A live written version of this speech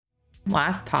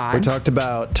last pod. We talked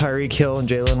about Tyreek Hill and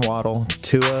Jalen Waddle,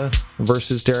 Tua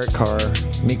versus Derek Carr,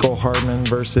 Mecole Hardman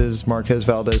versus Marquez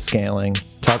Valdez-Scantling.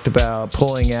 Talked about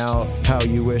pulling out, how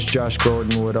you wish Josh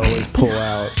Gordon would always pull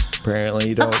out. Apparently,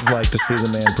 you don't like to see the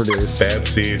man produce. Bad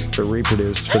seed. Or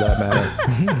reproduce, for that matter.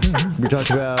 We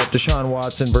talked about Deshaun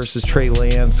Watson versus Trey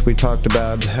Lance. We talked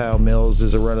about how Mills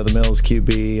is a run-of-the-mills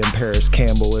QB and Paris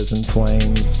Campbell is in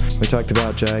flames. We talked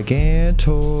about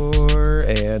Gigantor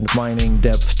and mining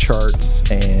depth charts.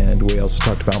 And we also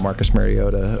talked about Marcus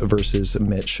Mariota versus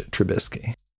Mitch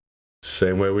Trubisky.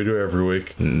 Same way we do every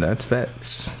week. That's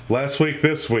facts. Last week,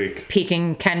 this week.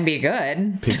 Peaking can be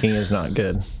good. Peaking is not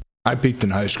good. I peaked in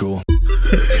high school. Break,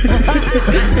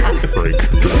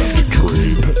 draft,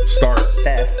 trade. Start.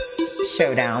 This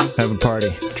showdown. Have a party.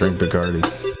 Drink Bacardi.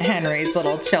 Henry's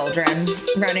little children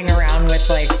running around with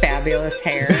like fabulous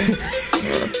hair.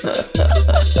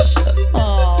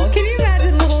 Oh, can you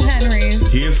imagine little Henry's?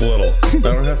 He is little. I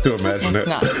don't have to imagine it.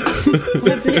 Not.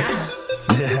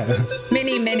 Yeah.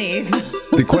 Mini minis.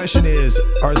 The question is,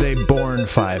 are they born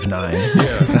 5'9"?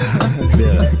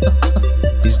 Yeah.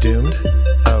 He's doomed?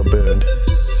 Oh, booed.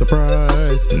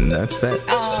 Surprise. That's facts.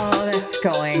 Oh,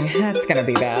 that's gonna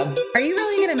be bad. Are you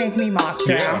really gonna make me mock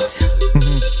draft?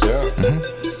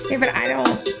 Yeah, but I don't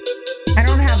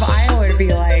have Iowa to be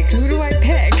like, who do I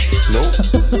pick? Nope.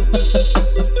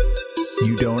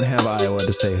 You don't have Iowa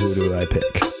to say, who do I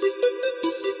pick?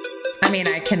 I mean,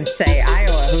 I can say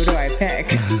Iowa, who do I pick?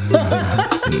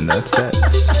 That's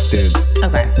facts. Dude.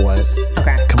 Okay. What?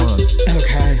 Okay. Come on.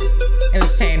 Okay. It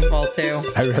was painful too.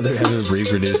 I'd rather have it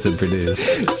reproduced than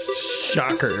produced.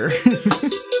 Shocker.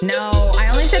 No, I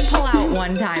only said pull out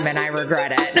one time and I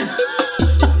regret it.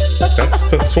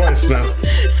 That's twice now.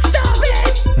 Stop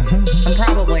it! I'm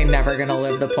probably never going to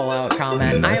live the pull out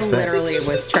comment. I literally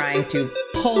was trying to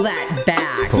pull that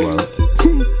back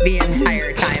the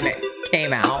entire time it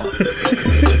came out.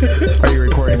 Are you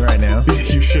recording right now?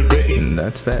 You should be.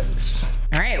 That's facts.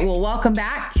 All right, well, welcome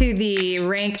back to the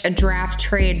Rank Draft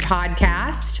Trade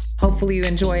podcast. Hopefully you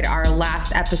enjoyed our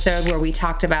last episode where we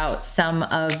talked about some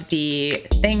of the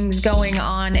things going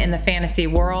on in the fantasy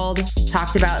world,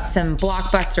 talked about some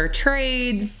blockbuster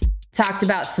trades, talked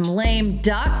about some lame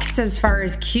ducks as far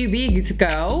as QBs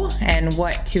go and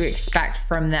what to expect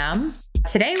from them.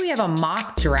 Today we have a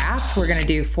mock draft we're going to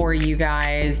do for you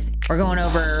guys. We're going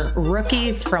over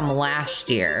rookies from last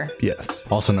year. Yes.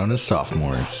 Also known as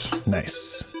sophomores.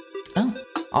 Nice. Oh,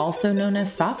 also known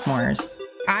as sophomores.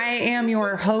 I am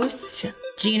your host,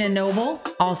 Gina Noble,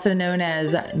 also known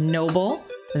as Noble,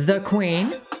 the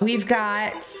Queen. We've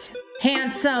got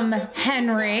handsome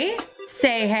Henry.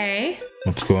 Say hey.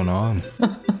 What's going on?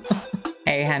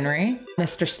 Hey, Henry.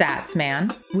 Mr. Stats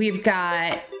Man. We've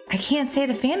got, I can't say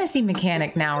the fantasy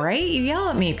mechanic now, right? You yell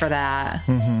at me for that.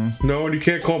 Mm-hmm. No, and you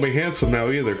can't call me handsome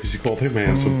now either because you called him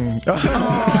handsome.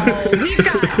 Oh, we've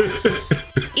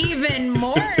got even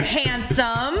more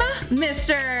handsome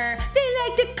Mr. They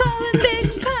like to call him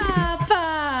Big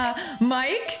Papa.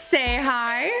 Mike, say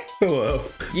hi. Hello.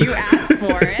 You asked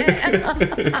for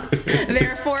it.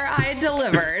 Therefore, I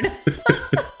delivered.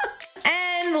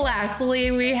 And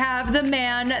lastly, we have the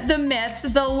man, the myth,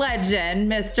 the legend,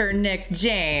 Mr. Nick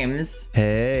James.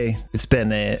 Hey, it's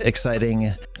been an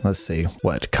exciting, let's see,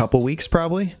 couple weeks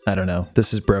probably? I don't know.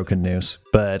 This is broken news.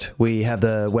 But we have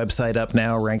the website up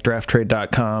now,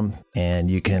 rankdrafttrade.com, and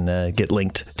you can get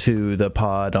linked to the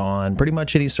pod on pretty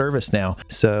much any service now.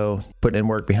 So putting in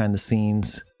work behind the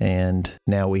scenes, and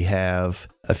now we have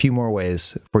a few more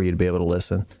ways for you to be able to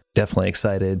listen. Definitely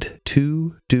excited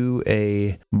to do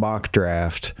a mock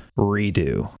draft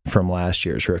redo from last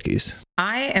year's rookies.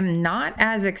 I am not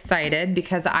as excited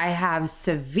because I have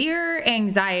severe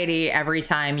anxiety every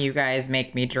time you guys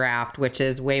make me draft, which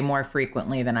is way more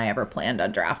frequently than I ever planned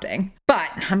on drafting.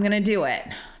 But I'm going to do it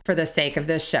for the sake of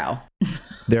this show.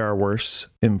 There are worse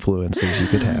influences you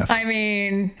could have. I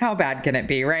mean, how bad can it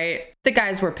be, right? The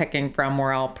guys we're picking from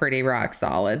were all pretty rock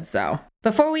solid, so.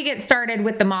 Before we get started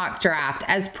with the mock draft,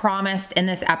 as promised in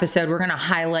this episode, we're going to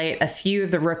highlight a few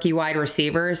of the rookie wide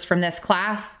receivers from this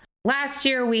class. Last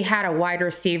year, we had a wide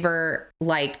receiver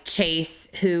like Chase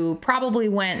who probably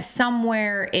went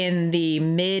somewhere in the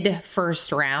mid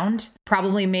first round.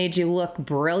 Probably made you look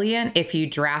brilliant if you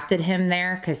drafted him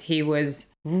there because he was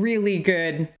really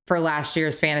good for last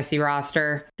year's fantasy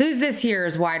roster. Who's this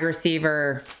year's wide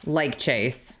receiver like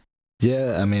Chase?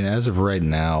 Yeah, I mean, as of right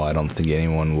now, I don't think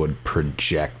anyone would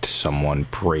project someone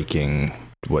breaking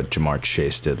what Jamar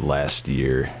Chase did last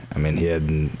year. I mean, he had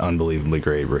an unbelievably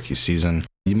great rookie season.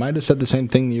 You might have said the same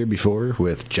thing the year before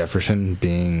with Jefferson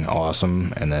being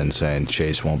awesome and then saying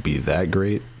Chase won't be that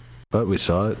great, but we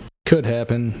saw it. Could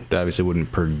happen. Obviously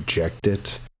wouldn't project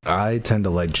it. I tend to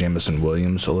like Jamison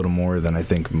Williams a little more than I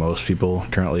think most people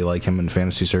currently like him in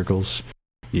fantasy circles.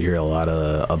 You hear a lot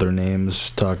of other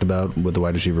names talked about with the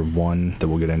wide receiver 1 that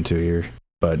we'll get into here.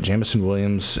 But Jamison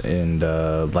Williams in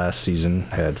last season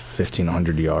had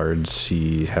 1,500 yards.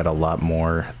 He had a lot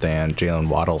more than Jalen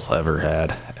Waddle ever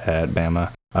had at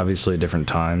Bama. Obviously, at different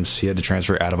times. He had to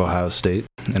transfer out of Ohio State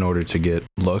in order to get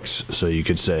looks. So you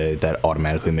could say that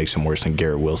automatically makes him worse than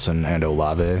Garrett Wilson and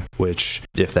Olave, which,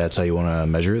 if that's how you want to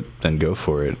measure it, then go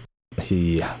for it.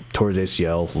 He tore his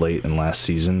ACL late in last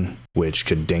season, which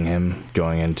could ding him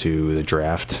going into the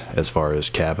draft as far as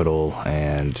capital,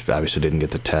 and obviously didn't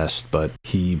get the test, but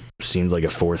he seemed like a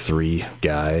 4-3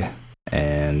 guy,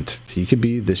 and he could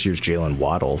be this year's Jalen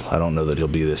Waddle. I don't know that he'll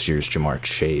be this year's Jamar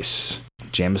Chase.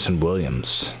 Jamison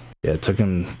Williams. Yeah, it took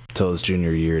him till his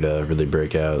junior year to really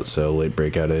break out, so late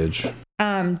breakout age.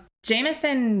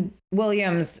 Jamison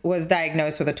Williams was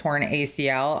diagnosed with a torn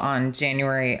ACL on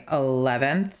January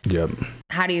 11th. Yep.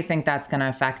 How do you think that's going to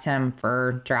affect him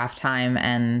for draft time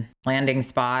and landing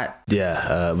spot?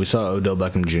 Yeah, we saw Odell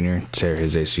Beckham Jr. tear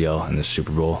his ACL in the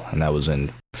Super Bowl, and that was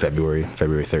in February.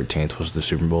 February 13th was the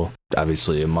Super Bowl.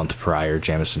 Obviously, a month prior,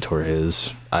 Jamison tore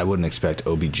his. I wouldn't expect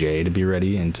OBJ to be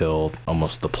ready until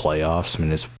almost the playoffs. I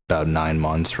mean, it's about 9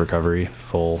 months recovery,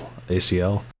 full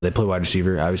ACL. They play wide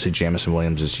receiver. Obviously, Jamison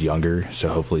Williams is younger, so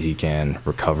hopefully he can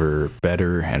recover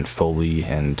better and fully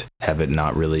and have it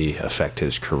not really affect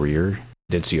his career.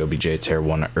 Did see OBJ tear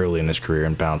one early in his career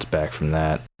and bounce back from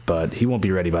that, but he won't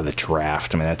be ready by the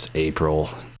draft. I mean, that's April.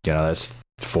 That's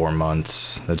 4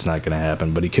 months. That's not going to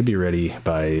happen, but he could be ready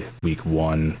by week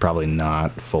 1. Probably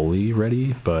not fully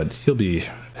ready, but he'll be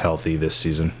healthy this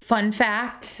season. Fun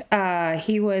fact,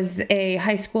 he was a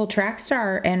high school track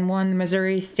star and won the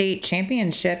Missouri State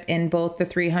Championship in both the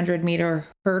 300-meter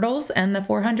hurdles and the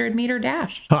 400-meter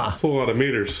dash. That's a lot of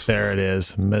meters. There it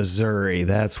is. Missouri.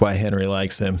 That's why Henry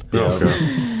likes him.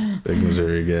 Big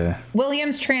Missouri guy.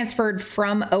 Williams transferred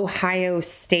from Ohio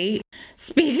State.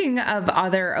 Speaking of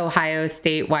other Ohio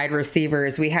State wide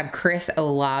receivers, we have Chris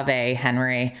Olave,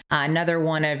 Henry. Another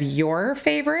one of your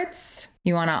favorites.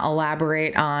 You want to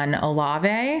elaborate on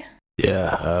Olave?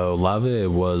 Yeah, Olave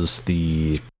was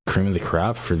the cream of the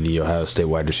crop for the Ohio State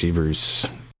wide receivers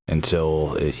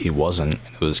until he wasn't.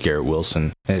 It was Garrett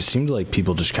Wilson. And it seemed like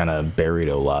people just kind of buried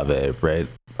Olave, right?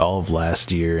 All of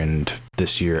last year and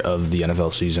this year of the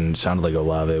NFL season, it sounded like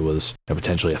Olave was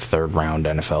potentially a 3rd-round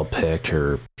NFL pick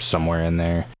or somewhere in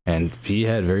there. And he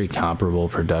had very comparable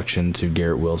production to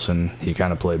Garrett Wilson. He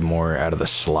kind of played more out of the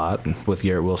slot with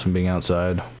Garrett Wilson being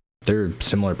outside. They're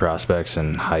similar prospects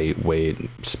in height, weight,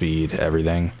 speed,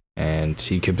 everything. And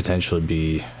he could potentially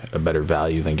be a better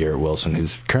value than Garrett Wilson,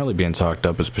 who's currently being talked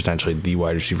up as potentially the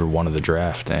wide receiver 1 of the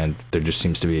draft. And there just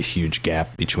seems to be a huge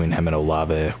gap between him and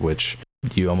Olave, which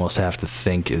you almost have to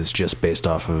think is just based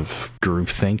off of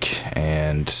groupthink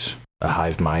and a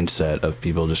hive mindset of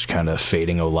people just kind of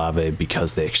fading Olave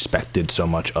because they expected so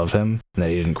much of him and that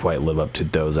he didn't quite live up to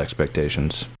those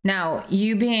expectations. Now,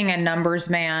 you being a numbers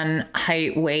man,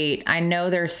 height, weight, I know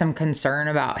there's some concern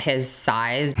about his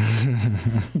size.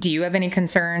 Do you have any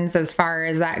concerns as far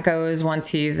as that goes once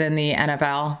he's in the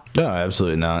NFL? No,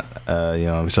 absolutely not.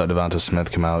 We saw Devonta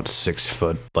Smith come out 6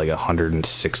 foot, like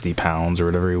 160 pounds or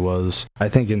whatever he was. I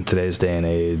think in today's day and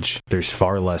age, there's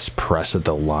far less press at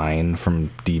the line from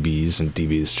DBs, and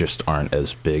DBs just aren't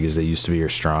as big as they used to be or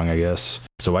strong, I guess.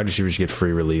 So wide receivers get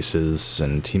free releases,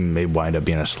 and he may wind up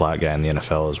being a slot guy in the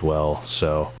NFL as well.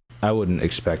 So I wouldn't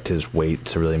expect his weight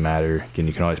to really matter. Again,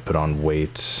 you can always put on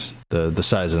weight. The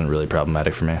size isn't really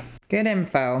problematic for me. Good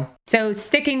info. So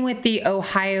sticking with the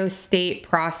Ohio State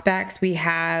prospects, we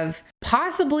have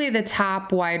possibly the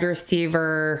top wide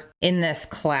receiver in this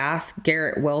class,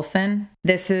 Garrett Wilson.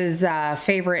 This is a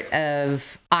favorite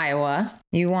of Iowa.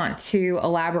 You want to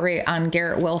elaborate on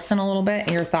Garrett Wilson a little bit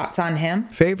and your thoughts on him?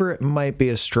 Favorite might be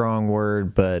a strong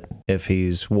word, but if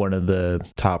he's one of the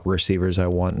top receivers I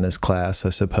want in this class, I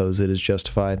suppose it is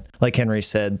justified. Like Henry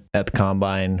said, at the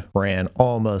combine, ran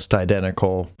almost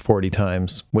identical 40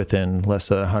 times within less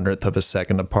than 100th of a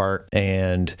second apart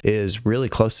and is really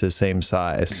close to the same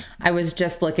size. I was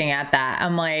just looking at that.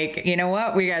 I'm like, you know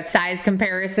what? We got size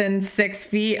comparison, 6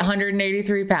 feet,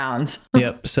 183 pounds.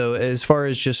 Yep. So as far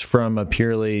as just from a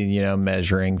purely,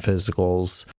 measuring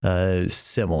physicals,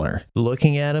 similar.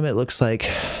 Looking at him, it looks like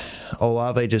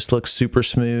Olave just looks super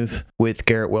smooth. With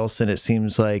Garrett Wilson, it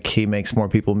seems like he makes more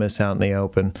people miss out in the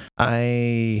open.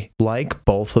 I like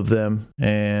both of them,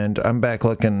 and I'm back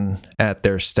looking at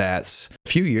their stats. A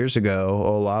few years ago,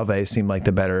 Olave seemed like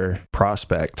the better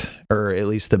prospect, or at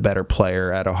least the better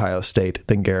player at Ohio State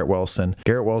than Garrett Wilson.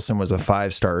 Garrett Wilson was a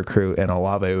 5-star recruit, and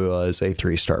Olave was a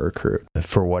 3-star recruit,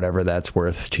 for whatever that's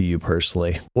worth to you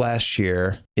personally. Last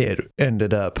year, it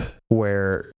ended up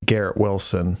where Garrett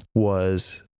Wilson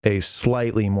was a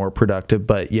slightly more productive,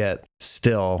 but yet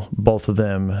still both of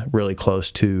them really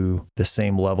close to the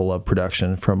same level of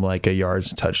production from like a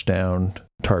yards, touchdown,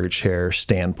 target share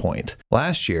standpoint.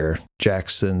 Last year,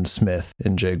 Jackson Smith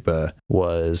and Jigba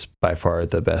was by far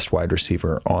the best wide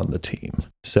receiver on the team.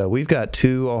 So we've got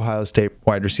 2 Ohio State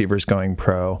wide receivers going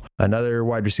pro, another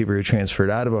wide receiver who transferred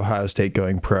out of Ohio State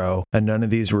going pro, and none of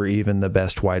these were even the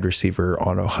best wide receiver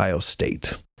on Ohio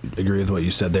State. Agree with what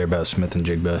you said there about Smith and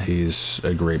Jigba. He's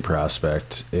a great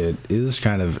prospect. It is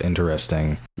kind of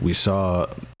interesting. We saw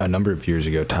a number of years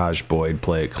ago Taj Boyd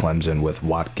play at Clemson with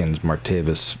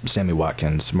Sammy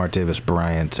Watkins, Martavis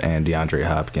Bryant, and DeAndre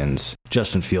Hopkins.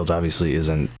 Justin Fields obviously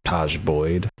isn't Taj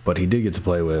Boyd, but he did get to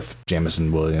play with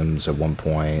Jamison Williams at one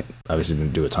point. Obviously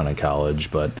didn't do a ton in college,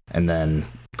 and then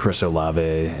Chris Olave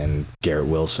and Garrett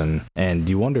Wilson. And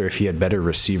you wonder if he had better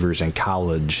receivers in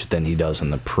college than he does in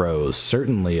the pros.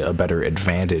 Certainly a better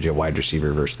advantage at wide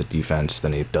receiver versus the defense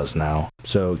than he does now.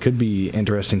 So it could be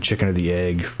interesting chicken or the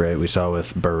egg, right? We saw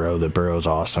with Burrow that Burrow's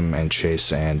awesome and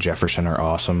Chase and Jefferson are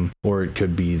awesome. Or it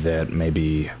could be that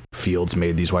maybe Fields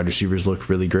made these wide receivers look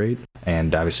really great.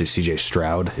 And obviously CJ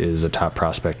Stroud is a top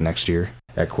prospect next year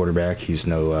at quarterback. He's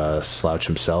no slouch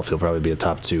himself. He'll probably be a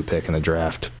top 2 pick in the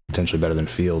draft, potentially better than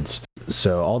Fields.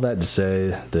 So all that to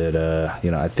say that,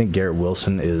 I think Garrett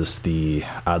Wilson is the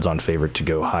odds-on favorite to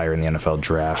go higher in the NFL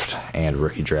draft and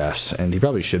rookie drafts, and he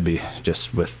probably should be,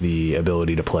 just with the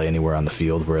ability to play anywhere on the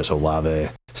field, whereas Olave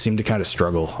seemed to kind of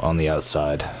struggle on the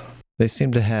outside. They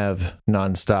seem to have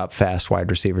nonstop fast wide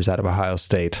receivers out of Ohio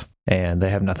State, and they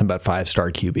have nothing but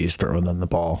 5-star QBs throwing them the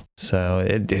ball. So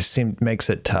it just makes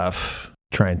it tough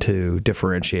trying to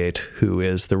differentiate who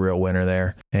is the real winner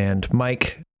there. And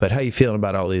Mike, but how you feeling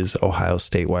about all these Ohio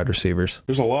State wide receivers?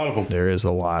 There's a lot of them. There is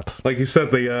a lot. Like you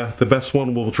said, the best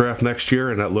one will draft next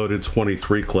year in that loaded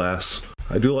 23 class.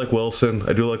 I do like Wilson.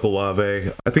 I do like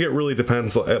Olave. I think it really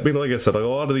depends. I mean, like I said, like a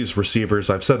lot of these receivers,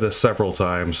 I've said this several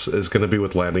times, is going to be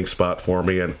with landing spot for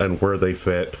me and where they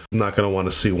fit. I'm not going to want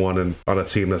to see one on a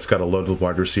team that's got a loaded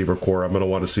wide receiver core. I'm going to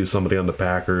want to see somebody on the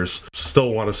Packers.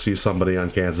 Still want to see somebody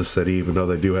on Kansas City, even though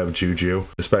they do have Juju,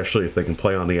 especially if they can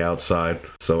play on the outside.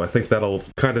 So I think that'll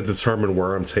kind of determine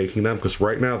where I'm taking them, because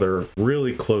right now they're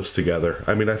really close together.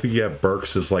 I mean, I think you have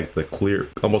Burks is like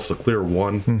almost the clear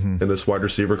one in this wide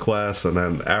receiver class, and then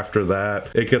after that,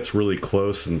 it gets really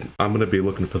close, and I'm going to be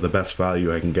looking for the best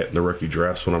value I can get in the rookie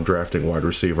drafts when I'm drafting wide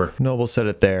receiver. Noble said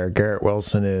it there. Garrett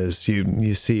Wilson is,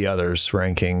 you see others'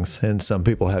 rankings, and some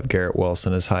people have Garrett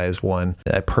Wilson as high as 1.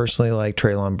 I personally like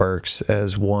Treylon Burks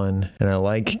as 1, and I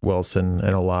like Wilson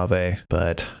and Olave,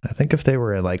 but I think if they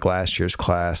were in like last year's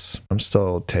class, I'm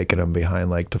still taking them behind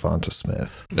like Devonta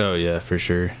Smith. Oh, yeah, for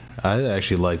sure. I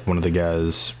actually like one of the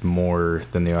guys more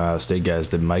than the Ohio State guys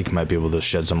that Mike might be able to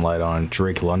shed some light on,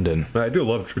 Drake London. I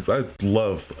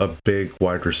love a big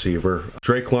wide receiver.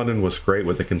 Drake London was great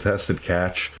with a contested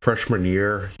catch. Freshman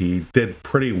year, he did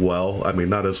pretty well. I mean,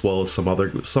 not as well as some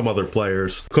other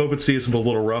players. COVID season was a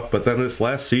little rough, but then this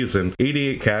last season,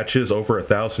 88 catches, over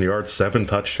 1,000 yards, 7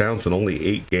 touchdowns in only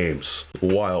 8 games.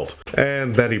 Wild.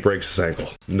 And then he breaks his ankle.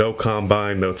 No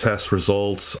combine, no test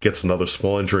results. Gets another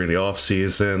small injury in the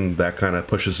offseason. That kind of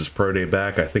pushes his pro day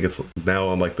back. I think it's now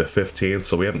on like the 15th,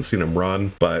 so we haven't seen him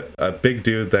run. But a big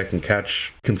dude that can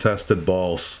catch contested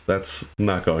balls, that's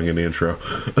not going in the intro.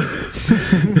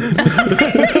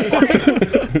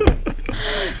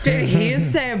 Did he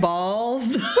say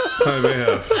balls? I may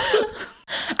have.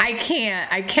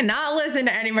 I cannot listen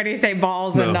to anybody say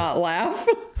balls and not laugh.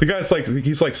 The guy's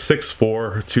he's like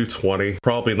 6'4", 220.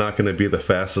 Probably not going to be the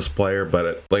fastest player,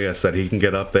 but like I said, he can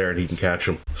get up there and he can catch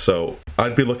him. So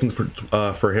I'd be looking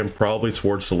for him probably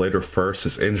towards the later first.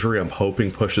 His injury, I'm hoping,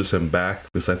 pushes him back,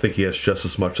 because I think he has just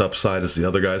as much upside as the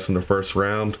other guys in the first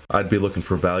round. I'd be looking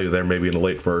for value there, maybe in the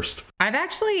late first. I've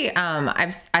actually,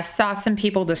 I saw some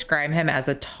people describe him as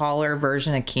a taller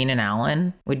version of Keenan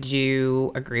Allen. Would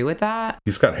you agree with that?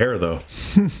 He's got hair, though.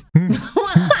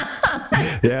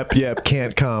 Yep,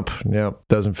 can't comp. Yep,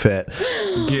 doesn't fit.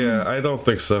 Yeah, I don't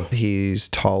think so. He's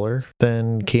taller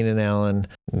than Keenan Allen.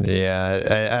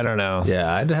 Yeah, I don't know.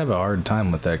 Yeah, I'd have a hard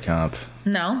time with that comp.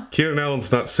 No. Keenan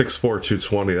Allen's not 6'4",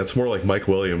 220. That's more like Mike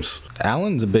Williams.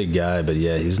 Allen's a big guy, but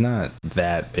yeah, he's not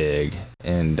that big.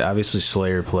 And obviously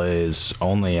Slayer plays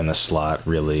only in the slot,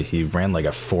 really. He ran like a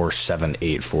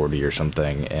 4.78 40 or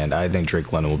something, and I think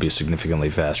Drake London will be significantly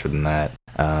faster than that.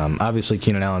 Obviously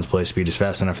Keenan Allen's play speed is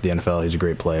fast enough for the NFL. He's a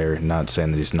great player, not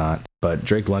saying that he's not. But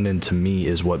Drake London, to me,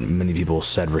 is what many people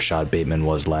said Rashad Bateman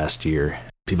was last year.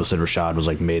 People said Rashad was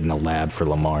like made in a lab for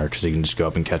Lamar because he can just go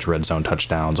up and catch red zone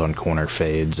touchdowns on corner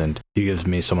fades. And he gives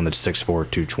me someone that's 6'4",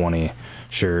 220.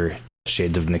 Sure,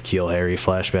 shades of N'Keal Harry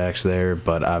flashbacks there,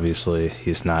 but obviously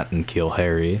he's not N'Keal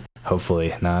Harry.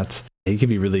 Hopefully not. He could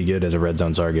be really good as a red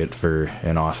zone target for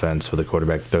an offense with a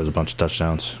quarterback that throws a bunch of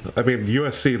touchdowns. I mean,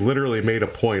 USC literally made a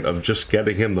point of just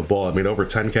getting him the ball. I mean, over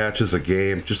 10 catches a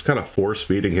game, just kind of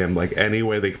force-feeding him like any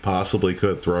way they possibly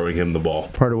could, throwing him the ball.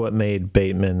 Part of what made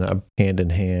Bateman a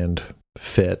hand-in-hand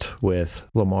fit with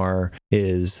Lamar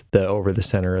is the over the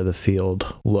center of the field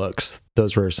looks.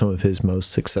 Those were some of his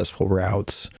most successful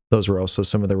routes. Those were also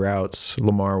some of the routes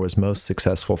Lamar was most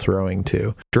successful throwing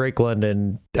to. Drake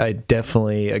London, I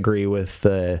definitely agree with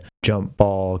the jump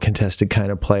ball contested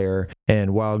kind of player.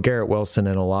 And while Garrett Wilson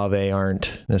and Olave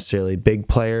aren't necessarily big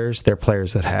players, they're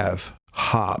players that have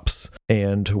hops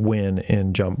and win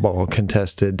in jump ball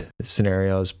contested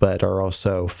scenarios, but are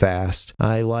also fast.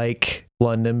 I like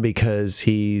London because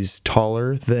he's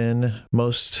taller than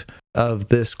most of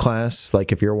this class.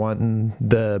 Like if you're wanting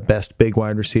the best big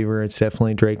wide receiver, it's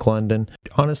definitely Drake London.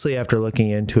 Honestly, after looking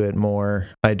into it more,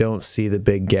 I don't see the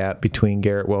big gap between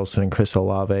Garrett Wilson and Chris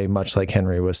Olave, much like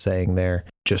Henry was saying there.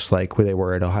 Just like where they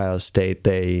were at Ohio State,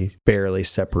 they barely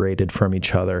separated from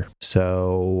each other.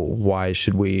 So why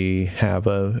should we have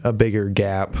a bigger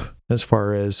gap as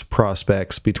far as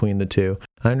prospects between the two?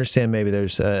 I understand maybe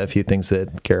there's a few things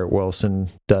that Garrett Wilson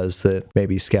does that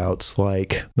maybe scouts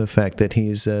like. The fact that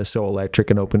he's so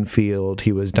electric in open field,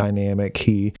 he was dynamic,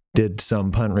 he did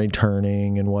some punt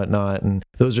returning and whatnot. And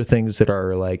those are things that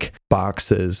are like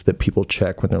boxes that people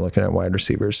check when they're looking at wide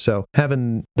receivers. So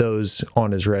having those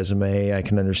on his resume, I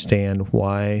can understand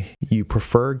why you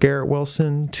prefer Garrett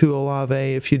Wilson to Olave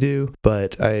if you do,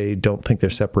 but I don't think they're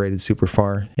separated super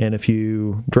far. And if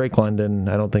you, Drake London,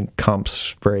 I don't think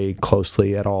comps very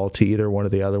closely at all to either one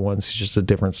of the other ones. He's just a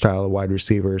different style of wide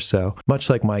receiver. So much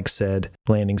like Mike said,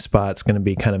 landing spot's going to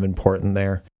be kind of important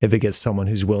there. If it gets someone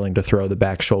who's willing to throw the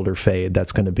back shoulder fade,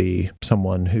 that's going to be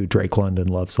someone who Drake London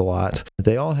loves a lot.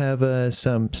 They all have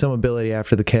some ability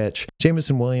after the catch.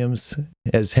 Jameson Williams,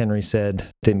 as Henry said,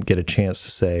 didn't get a chance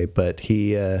to say, but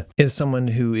he is someone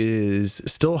who is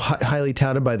still highly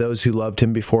touted by those who loved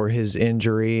him before his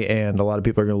injury, and a lot of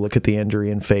people are going to look at the injury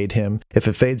and fade him. If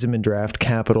it fades him in draft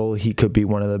capital, he could be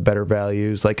one of the better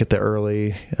values, like at the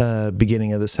early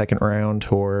beginning of the second round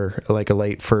or like a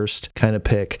late first kind of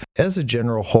pick. As a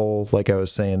general whole, like I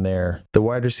was saying there, the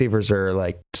wide receivers are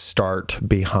like start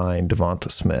behind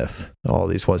Devonta Smith, all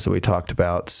these ones that we talked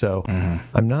about. So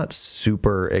I'm not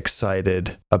super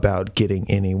excited about getting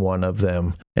any one of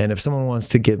them. And if someone wants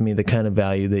to give me the kind of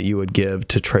value that you would give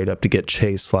to trade up to get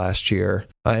Chase last year,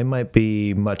 I might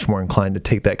be much more inclined to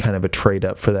take that kind of a trade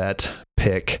up for that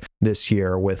pick this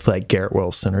year with like Garrett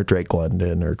Wilson or Drake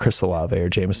London or Chris Olave or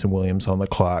Jameson Williams on the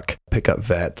clock, pick up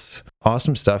vets.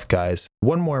 Awesome stuff, guys.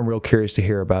 One more I'm real curious to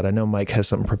hear about. I know Mike has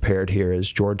something prepared here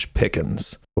is George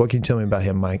Pickens. What can you tell me about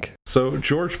him, Mike? So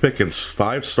George Pickens,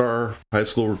 5-star high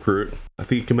school recruit. I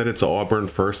think he committed to Auburn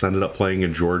first, ended up playing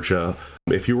in Georgia.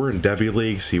 If you were in Devy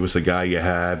leagues, he was a guy you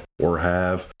had or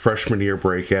have. Freshman year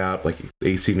breakout, like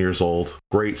 18 years old.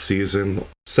 Great season,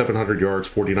 700 yards,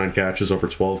 49 catches over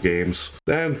 12 games.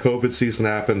 Then COVID season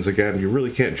happens again. You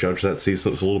really can't judge that season.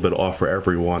 It was a little bit off for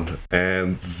everyone.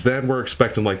 And then we're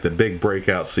expecting like the big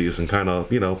breakout season, kind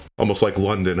of, almost like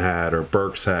London had or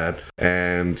Burks had.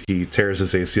 And he tears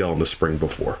his ACL in the spring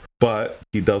before. But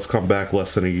he does come back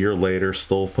less than a year later,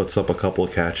 still puts up a couple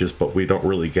of catches, but we don't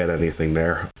really get anything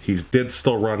there. He did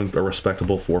still run a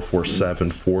respectable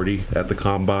 4.47 40 at the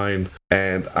combine,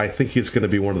 and I think he's going to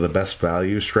be one of the best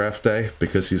values draft day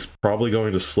because he's probably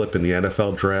going to slip in the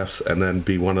NFL drafts and then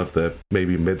be one of the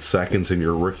maybe mid-seconds in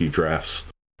your rookie drafts.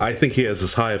 I think he has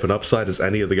as high of an upside as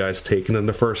any of the guys taken in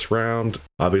the first round.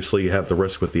 Obviously, you have the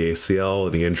risk with the ACL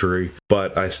and the injury,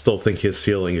 but I still think his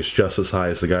ceiling is just as high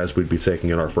as the guys we'd be taking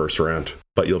in our first round.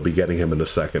 But you'll be getting him in the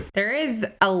second. There is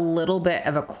a little bit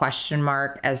of a question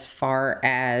mark as far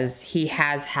as he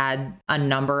has had a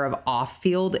number of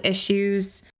off-field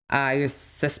issues. He was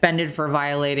suspended for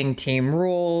violating team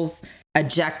rules.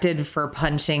 ejected for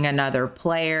punching another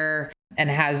player and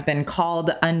has been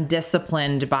called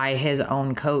undisciplined by his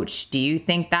own coach. Do you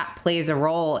think that plays a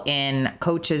role in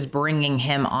coaches bringing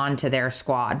him onto their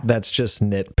squad? That's just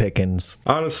nitpickings.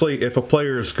 Honestly, if a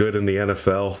player is good in the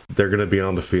NFL, they're going to be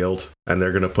on the field and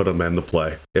they're going to put them in to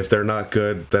play. If they're not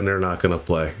good, then they're not going to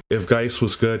play. If Geis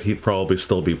was good, he'd probably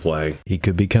still be playing. He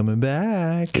could be coming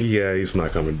back. Yeah, he's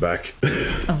not coming back.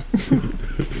 Oh,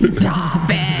 stop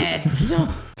it.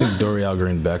 I think Dorial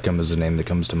Green-Beckham is the name that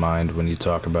comes to mind when you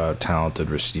talk about talented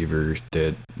receiver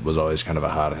that was always kind of a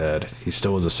hothead. He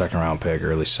still was a second-round pick,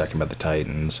 early second by the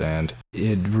Titans, and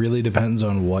it really depends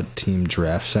on what team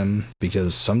drafts him,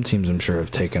 because some teams, I'm sure, have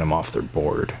taken him off their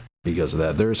board because of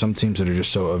that. There are some teams that are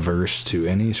just so averse to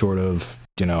any sort of,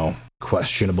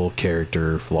 questionable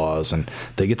character flaws, and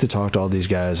they get to talk to all these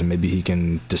guys, and maybe he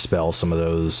can dispel some of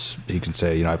those. He can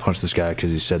say, I punched this guy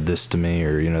because he said this to me,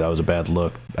 or that was a bad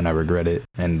look and I regret it,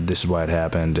 and this is why it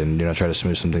happened, and try to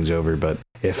smooth some things over. But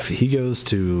if he goes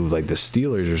to like the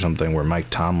Steelers or something where Mike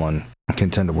Tomlin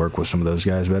can tend to work with some of those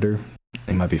guys better,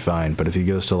 he might be fine. But if he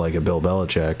goes to like a Bill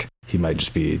Belichick, he might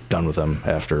just be done with them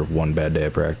after one bad day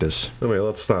of practice. I mean,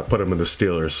 let's not put him in the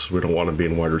Steelers. We don't want him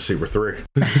being wide receiver 3.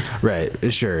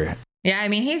 Right, sure. Yeah, I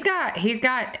mean, he's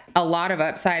got a lot of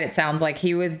upside. It sounds like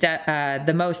he was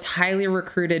the most highly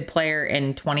recruited player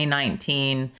in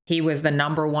 2019. He was the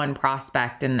number 1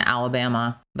 prospect in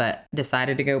Alabama, but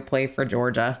decided to go play for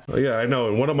Georgia. Yeah, I know.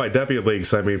 In one of my Devy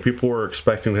leagues, I mean, people were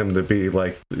expecting him to be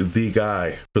like the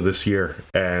guy for this year,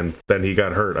 and then he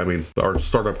got hurt. I mean, our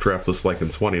startup draft was like in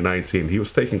 2019. He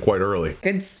was taken quite early.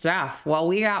 Good stuff. Well,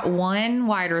 we got one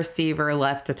wide receiver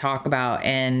left to talk about,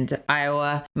 and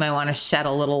Iowa might want to shed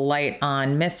a little light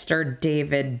on Mr.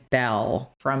 David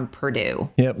Bell from Purdue.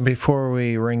 Yep, before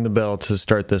we ring the bell to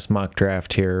start this mock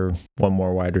draft here, one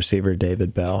more wide receiver,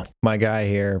 David Bell. My guy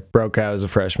here broke out as a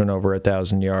freshman over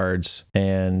 1,000 yards,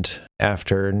 and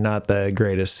after not the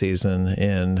greatest season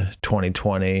in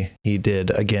 2020, he did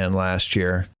again last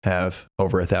year have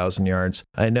over 1,000 yards.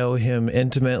 I know him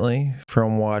intimately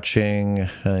from watching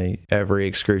every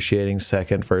excruciating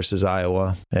second versus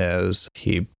Iowa, as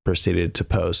he proceeded to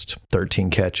post 13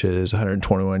 catches,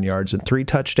 121 yards, and 3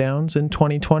 touchdowns in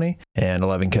 2020, and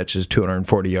 11 catches,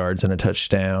 240 yards, and a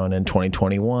touchdown in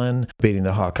 2021, beating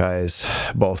the Hawkeyes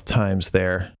both times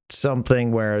there.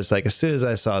 Something whereas like as soon as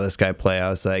I saw this guy play, I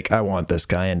was like, I want this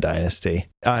guy in Dynasty.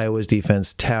 Iowa's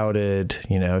defense touted,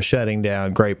 shutting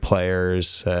down great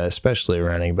players, especially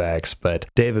running backs. But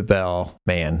David Bell,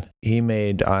 man, he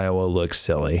made Iowa look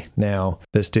silly. Now,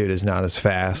 this dude is not as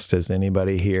fast as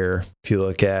anybody here. If you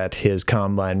look at his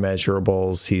combine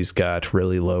measurables, he's got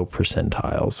really low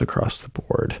percentiles across the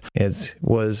board. It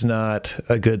was not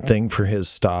a good thing for his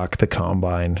stock, the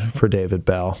combine, for David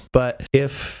Bell. But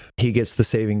if he gets the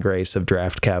saving grace of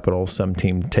draft capital, some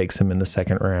team takes him in the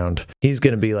second round, he's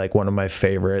going to be like one of my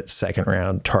favorite second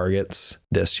round targets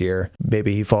this year.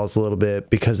 Maybe he falls a little bit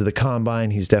because of the combine.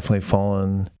 He's definitely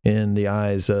fallen in the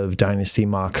eyes of dynasty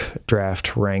mock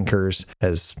draft rankers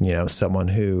as, someone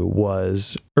who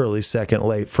was early second,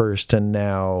 late first, and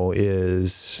now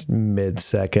is mid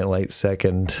second, late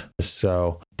second.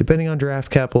 So depending on draft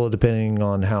capital, depending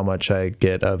on how much I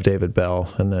get of David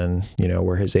Bell, and then,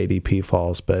 where his ADP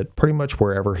falls, but pretty much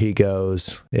wherever he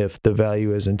goes, if the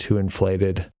value isn't too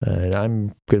inflated,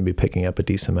 I'm going to be picking up a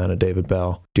decent amount of David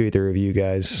Bell. Do either of you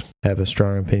guys have a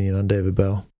strong opinion on David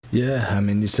Bell? Yeah, I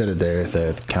mean, you said it there,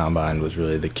 the combine was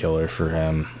really the killer for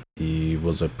him. He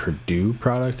was a Purdue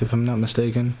product, if I'm not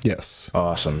mistaken. Yes.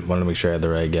 Awesome. Wanted to make sure I had the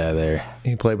right guy there.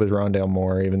 He played with Rondale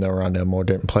Moore, even though Rondale Moore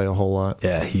didn't play a whole lot.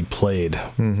 Yeah, he played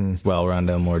while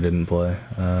Rondale Moore didn't play.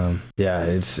 Yeah,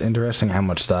 it's interesting how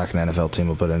much stock an NFL team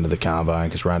will put into the combine,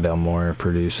 because Rondale Moore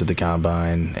produced at the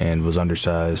combine and was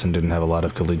undersized and didn't have a lot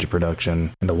of collegiate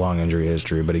production and a long injury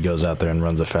history, but he goes out there and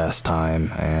runs a fast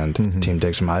time, and the team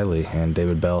takes him highly. And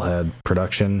David Bell had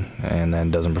production and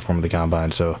then doesn't perform at the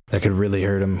combine, so that could really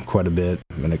hurt him quite a bit,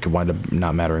 and it could wind up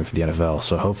not mattering for the NFL.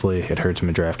 So hopefully it hurts him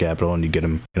in draft capital and you get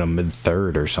him,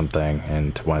 mid-third or something,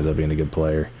 and winds up being a good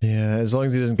player. Yeah, as long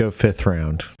as he doesn't go 5th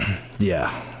round.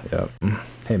 Yeah. Yep.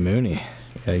 Hey, Mooney.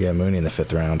 Yeah, you got Mooney in the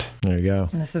 5th round. There you go.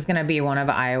 This is going to be one of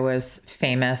Iowa's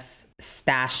famous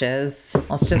stashes.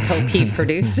 Let's just hope he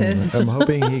produces. I'm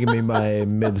hoping he can be my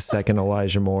mid-second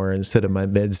Elijah Moore instead of my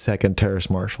mid-second Terrace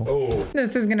Marshall. Oh,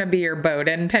 This is going to be your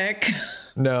Bowden pick.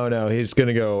 No, he's going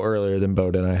to go earlier than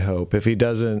Bowden, I hope. If he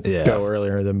doesn't go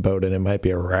earlier than Bowden, it might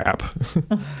be a wrap.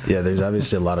 Yeah, there's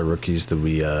obviously a lot of rookies that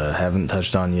we haven't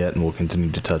touched on yet and we'll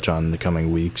continue to touch on in the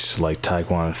coming weeks. Like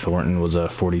Tyquan Thornton was a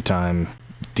 40-time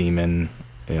demon.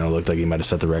 Looked like he might have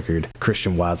set the record.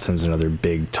 Christian Watson's another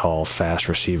big, tall, fast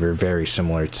receiver, very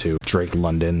similar to Drake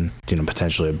London,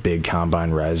 potentially a big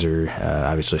combine riser,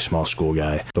 obviously a small school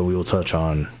guy. But we will touch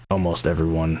on almost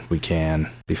everyone we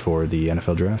can before the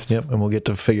NFL draft. Yep, and we'll get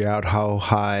to figure out how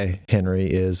high Henry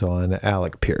is on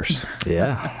Alec Pierce.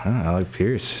 Yeah, Alec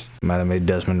Pierce might have made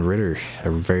Desmond Ridder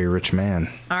a very rich man.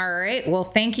 All right. Well,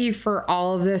 thank you for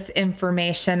all of this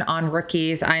information on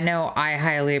rookies. I know I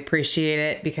highly appreciate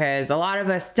it because a lot of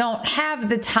us don't have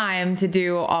the time to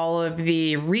do all of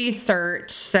the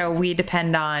research. So we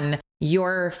depend on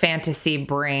your fantasy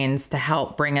brains to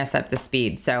help bring us up to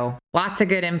speed. So lots of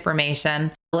good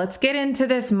information. Let's get into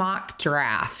this mock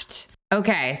draft.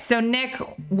 Okay, so Nick,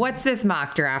 what's this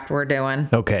mock draft we're doing?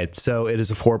 Okay, so it is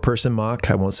a 4-person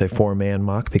mock. I won't say 4-man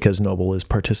mock because Noble is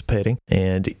participating.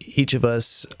 And each of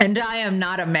us... And I am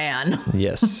not a man.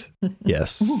 Yes,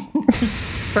 yes.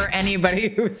 For anybody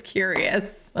who's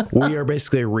curious. We are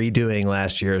basically redoing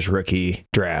last year's rookie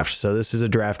draft. So this is a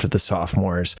draft of the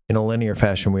sophomores. In a linear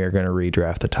fashion, we are going to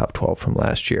redraft the top 12 from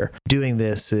last year. Doing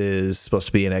this is supposed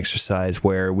to be an exercise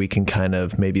where we can kind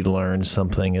of maybe learn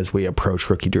something as we approach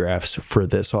rookie drafts for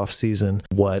this offseason,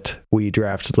 what we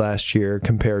drafted last year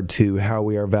compared to how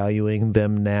we are valuing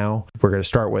them now. We're going to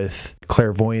start with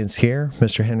clairvoyance here.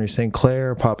 Mr. Henry St.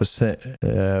 Clair, Papa St.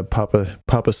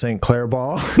 Clair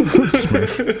Ball.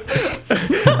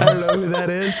 I don't know who that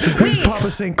is. Who's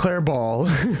Papa St. Clair Ball?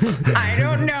 I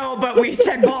don't know, but we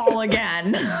said ball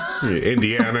again.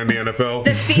 Indiana in the NFL.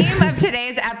 The theme of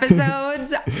today's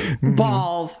episodes,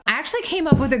 balls. I actually came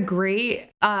up with a great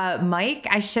Mike.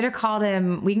 I should have called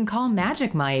him, we can call him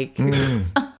Magic Mike.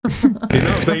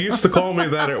 They used to call me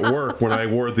that at work when I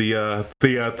wore the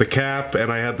cap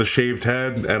and I had the shaved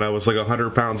head and I was like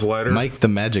 100 pounds lighter. Mike the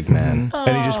Magic Man.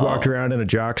 And he just walked around in a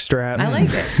jock strap. I like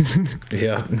it.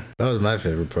 Yeah, that was my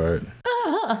favorite part.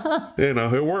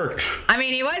 It worked. I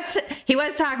mean, he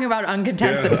was talking about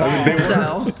uncontested balls,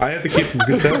 so I had to keep them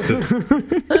contested.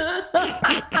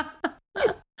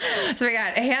 So we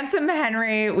got Handsome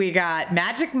Henry, we got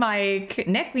Magic Mike.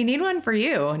 Nick, we need one for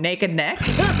you. Naked Nick.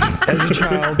 As a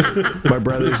child, my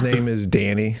brother's name is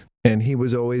Danny, and he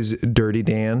was always Dirty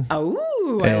Dan.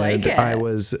 Oh, I like it. I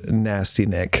was Nasty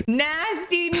Nick.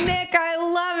 Nasty Nick, I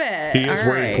love it. He is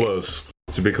wearing clothes,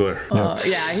 to be clear.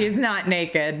 Yeah, he's not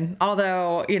naked.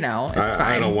 Although, it's fine.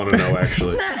 I don't want to know,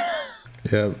 actually.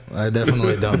 Yep, I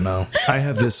definitely don't know. I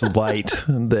have this light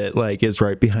that is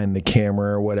right behind the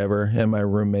camera or whatever, and my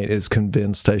roommate is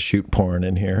convinced I shoot porn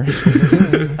in here.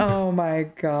 Oh my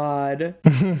God.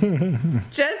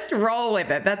 Just roll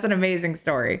with it. That's an amazing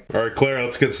story. All right, Claire,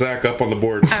 let's get Zach up on the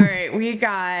board. All right, we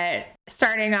got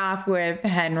starting off with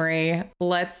Henry.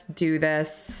 Let's do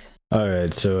this. All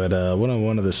right, so at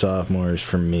one of the sophomores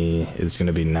for me is going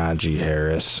to be Najee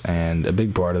Harris, and a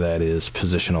big part of that is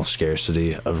positional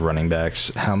scarcity of running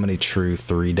backs. How many true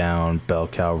 3-down bell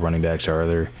cow running backs are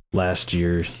there? Last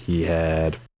year, he's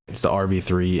the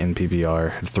RB3 in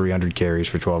PPR, had 300 carries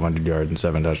for 1,200 yards and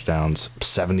 7 touchdowns,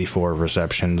 74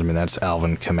 receptions. I mean, that's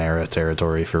Alvin Kamara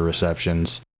territory for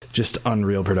receptions. Just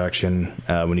unreal production.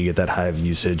 When you get that high of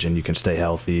usage and you can stay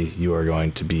healthy, you are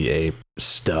going to be a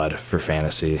stud for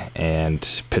fantasy.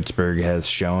 And Pittsburgh has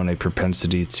shown a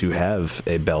propensity to have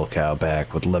a bell cow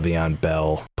back with Le'Veon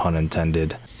Bell, pun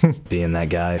intended, being that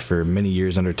guy for many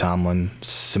years under Tomlin.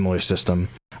 Similar system.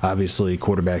 Obviously,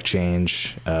 quarterback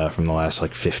change from the last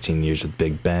 15 years with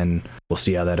Big Ben. We'll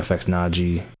see how that affects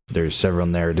Najee. There's several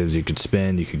narratives you could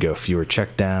spin. You could go fewer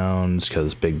checkdowns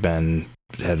because Big Ben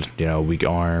had a weak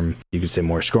arm. You could say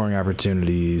more scoring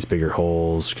opportunities, bigger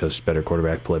holes because better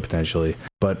quarterback play potentially.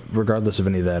 But regardless of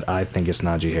any of that, I think it's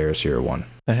Najee Harris year 1.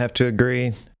 I have to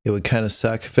agree. It would kind of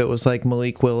suck if it was like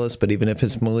Malik Willis, but even if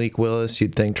it's Malik Willis,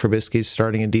 you'd think Trubisky's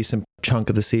starting a decent chunk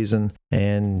of the season.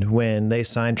 And when they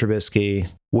signed Trubisky,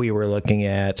 we were looking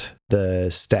at the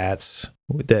stats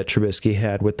that Trubisky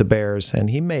had with the Bears, and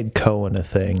he made Cohen a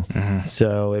thing. Mm-hmm.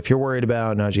 So if you're worried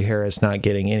about Najee Harris not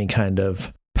getting any kind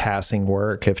of passing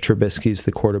work if Trubisky's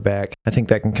the quarterback, I think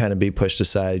that can kind of be pushed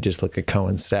aside. Just look at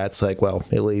Cohen's stats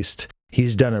at least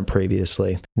he's done it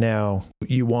previously. Now,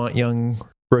 you want young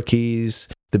rookies,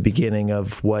 the beginning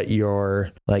of what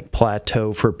your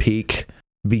plateau for peak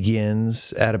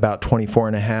begins at about 24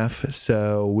 and a half.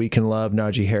 So we can love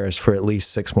Najee Harris for at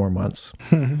least 6 more months.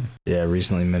 Yeah,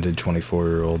 recently minted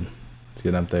 24-year-old. Let's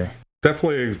get up there.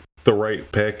 Definitely the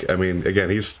right pick. I mean,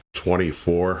 again, he's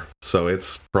 24, so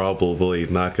it's probably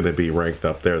not going to be ranked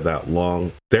up there that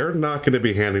long. They're not going to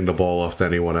be handing the ball off to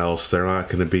anyone else. They're not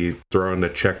going to be throwing the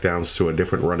checkdowns to a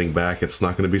different running back. It's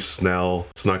not going to be Snell.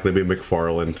 It's not going to be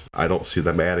McFarland. I don't see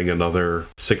them adding another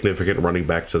significant running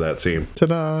back to that team.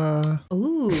 Ta-da!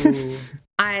 Ooh.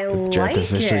 I The like draft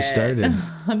officially it. started.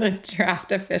 The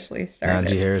draft officially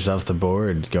started. Najee Harris off the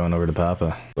board, going over to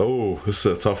Papa. Oh, this is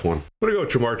a tough one. I'm going to go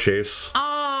with Jamar Chase.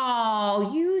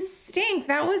 Oh, you stink.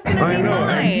 That was going to be know,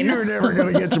 mine. You're never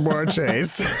going to get Jamar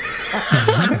Chase.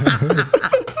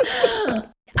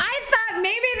 I thought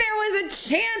maybe there was a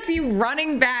chance you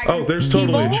running back. Oh, there's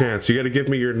totally people. a chance. You got to give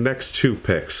me your next 2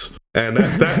 picks. And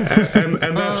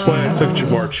that's why I took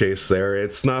Jamar Chase there.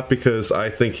 It's not because I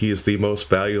think he's the most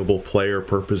valuable player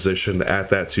per position at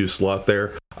that 2 slot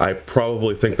there. I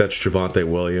probably think that's Javonte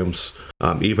Williams.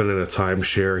 Even in a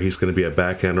timeshare, he's going to be a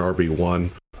back-end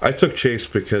RB1. I took Chase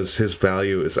because his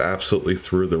value is absolutely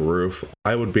through the roof.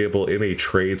 I would be able, in a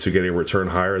trade, to get a return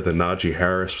higher than Najee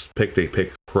Harris picked a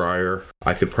pick prior.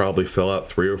 I could probably fill out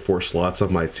 3 or 4 slots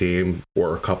on my team,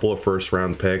 or a couple of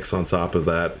first-round picks on top of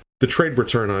that. The trade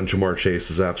return on Jamar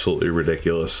Chase is absolutely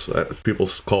ridiculous. People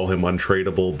call him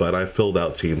untradeable, but I filled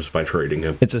out teams by trading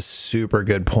him. It's a super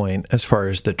good point as far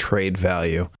as the trade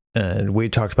value. And we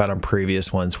talked about on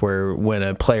previous ones where when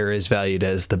a player is valued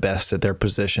as the best at their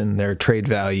position, their trade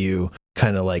value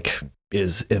kind of like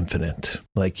is infinite.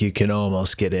 Like you can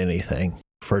almost get anything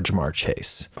for Jamar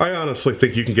Chase. I honestly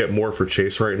think you can get more for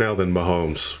Chase right now than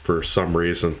Mahomes for some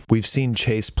reason. We've seen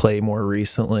Chase play more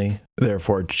recently,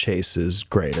 therefore Chase is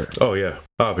greater. Oh, yeah.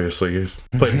 Obviously,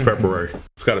 he played in February.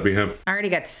 It's got to be him. I already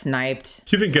got sniped.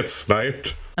 You didn't get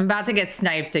sniped. I'm about to get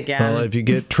sniped again. Well, if you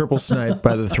get triple sniped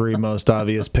by the 3 most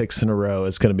obvious picks in a row,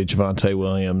 it's going to be Javonte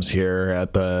Williams here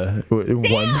at the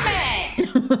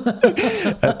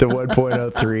at the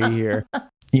 1.03 here.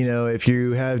 You know, if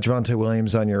you have Javonte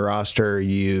Williams on your roster,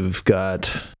 you've got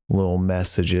little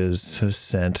messages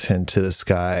sent into the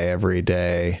sky every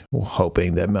day,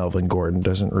 hoping that Melvin Gordon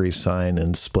doesn't re-sign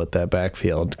and split that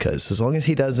backfield. Because as long as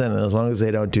he doesn't, and as long as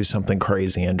they don't do something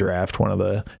crazy and draft one of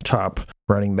the top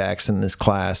running backs in this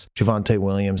class, Javonte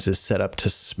Williams is set up to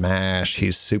smash.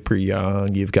 He's super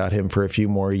young. You've got him for a few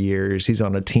more years. He's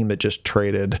on a team that just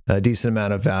traded a decent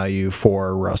amount of value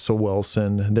for Russell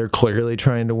Wilson. They're clearly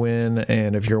trying to win,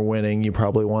 and if you're winning, you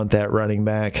probably want that running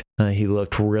back. He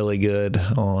looked really good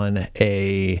on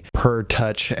a per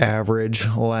touch average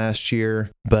last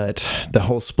year, but the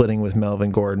whole splitting with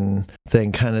Melvin Gordon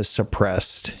thing kind of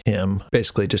suppressed him.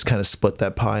 Basically just kind of split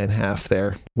that pie in half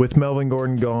there. With Melvin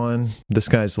Gordon gone, the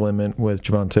sky's the limit with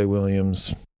Javonte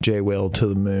Williams. J. Will to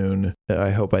the moon. I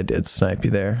hope I did snipe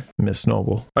you there, Miss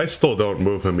Noble. I still don't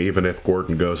move him even if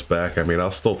Gordon goes back. I mean,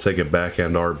 I'll still take a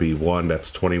back-end RB1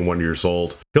 that's 21 years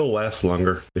old. He'll last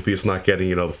longer if he's not getting,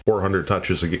 the 400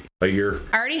 touches a year.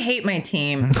 I already hate my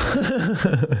team.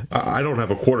 I don't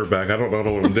have a quarterback. I don't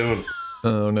know what I'm doing.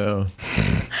 Oh, no.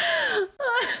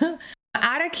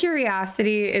 Out of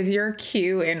curiosity, is your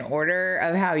cue in order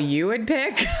of how you would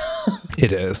pick?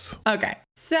 It is. Okay.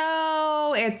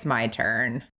 So it's my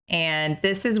turn. And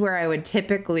this is where I would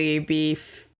typically be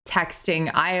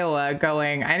texting Iowa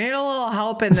going, I need a little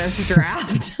help in this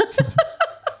draft.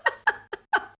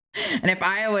 And if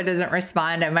Iowa doesn't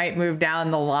respond, I might move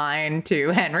down the line to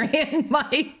Henry and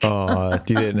Mike. Oh,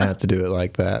 you didn't have to do it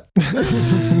like that.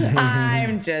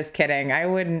 I'm just kidding. I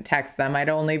wouldn't text them. I'd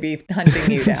only be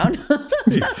hunting you down.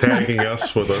 Tagging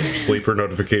us with a sleeper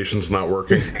notifications not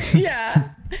working. Yeah.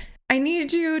 I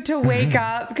need you to wake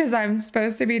up because I'm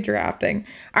supposed to be drafting.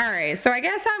 All right. So I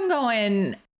guess I'm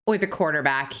going with a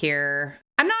quarterback here.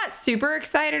 I'm not super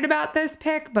excited about this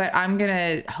pick, but I'm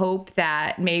going to hope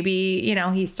that maybe,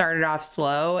 he started off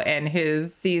slow and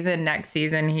his next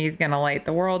season, he's going to light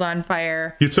the world on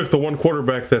fire. You took the one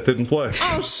quarterback that didn't play.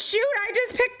 Oh, shoot. I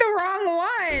just picked the wrong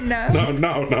one. No.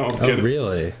 I'm Oh, kidding.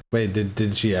 really? Wait,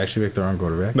 did she actually pick the wrong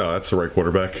quarterback? No, that's the right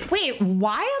quarterback. Wait,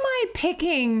 why am I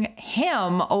picking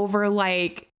him over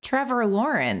Trevor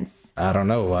Lawrence? I don't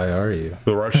know. Why are you?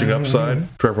 The rushing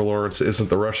upside, Trevor Lawrence isn't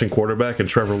the rushing quarterback, and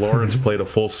Trevor Lawrence played a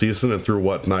full season and threw,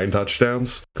 9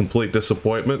 touchdowns? Complete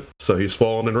disappointment, so he's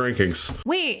fallen in rankings.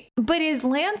 Wait, but is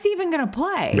Lance even going to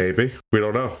play? Maybe. We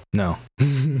don't know. No.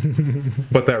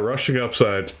 But that rushing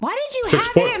upside... Why did you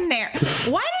have him there?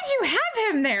 Why did you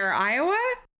have him there, Iowa?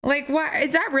 What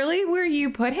is that really where you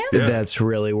put him? Yeah. That's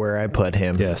really where I put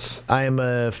him. Yes. I am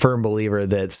a firm believer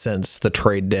that since the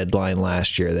trade deadline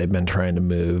last year, they've been trying to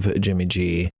move Jimmy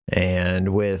G. And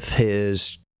with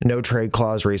his no trade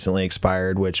clause recently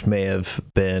expired, which may have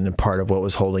been part of what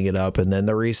was holding it up, and then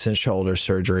the recent shoulder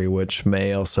surgery, which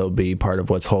may also be part of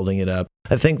what's holding it up,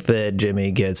 I think that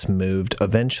Jimmy gets moved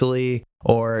eventually.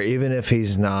 Or even if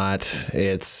he's not,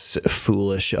 it's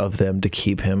foolish of them to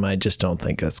keep him. I just don't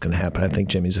think that's going to happen. I think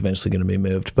Jimmy's eventually going to be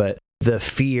moved. But the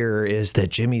fear is that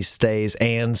Jimmy stays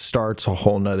and starts a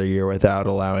whole nother year without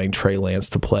allowing Trey Lance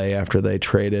to play after they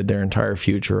traded their entire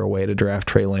future away to draft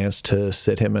Trey Lance to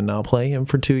sit him and not play him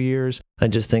for 2 years. I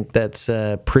just think that's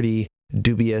pretty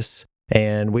dubious.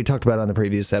 And we talked about on the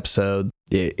previous episode,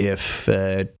 if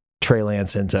Trey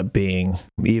Lance ends up being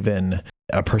even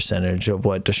a percentage of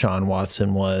what Deshaun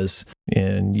Watson was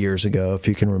in years ago, if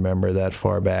you can remember that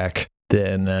far back,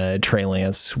 then Trey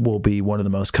Lance will be one of the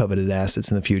most coveted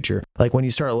assets in the future. Like when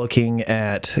you start looking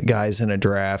at guys in a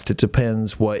draft, it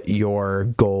depends what your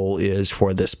goal is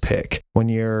for this pick. When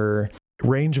your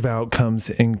range of outcomes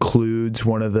includes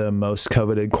one of the most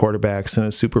coveted quarterbacks in a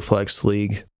superflex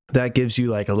league, that gives you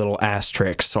like a little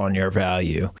asterisk on your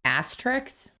value.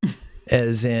 Asterisks?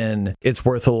 As in, it's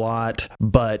worth a lot,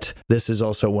 but this is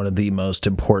also one of the most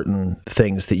important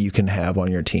things that you can have on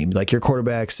your team. Like your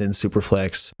quarterbacks in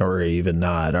Superflex, or even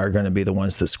not, are going to be the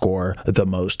ones that score the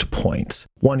most points.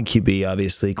 One QB,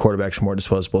 obviously, quarterbacks are more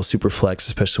disposable. Superflex,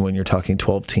 especially when you're talking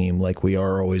 12-team, like we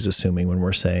are always assuming when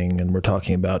we're saying, and we're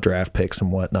talking about draft picks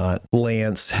and whatnot.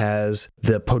 Lance has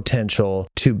the potential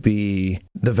to be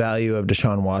the value of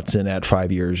Deshaun Watson at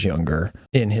 5 years younger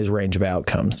in his range of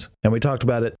outcomes. And we talked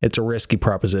about it. It's a risky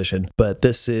proposition, but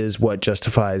this is what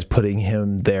justifies putting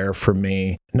him there for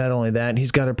me. Not only that, he's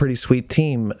got a pretty sweet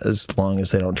team as long as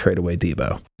they don't trade away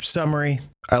Debo. Summary,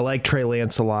 I like Trey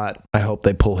Lance a lot. I hope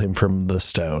they pull him from the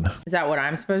stone. Is that what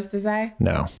I'm supposed to say?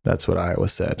 No, that's what Iowa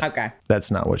said. Okay.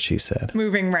 That's not what she said.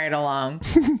 Moving right along.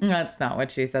 That's not what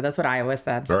she said. That's what Iowa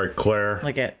said. All right, Claire.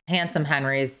 Look at Handsome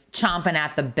Henry's chomping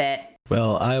at the bit.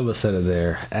 Well, Iowa said it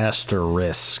there.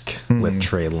 Asterisk with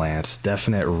Trey Lance.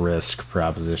 Definite risk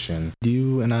proposition.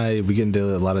 You and I, we get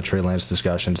into a lot of Trey Lance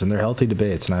discussions, and they're healthy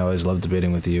debates, and I always love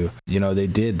debating with you. You know, they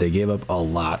gave up a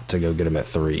lot to go get him at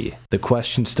 3. The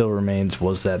question still remains,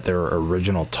 was that their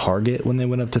original target when they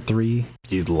went up to 3?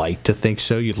 You'd like to think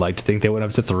so. You'd like to think they went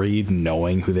up to 3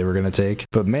 knowing who they were going to take.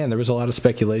 But man, there was a lot of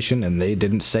speculation, and they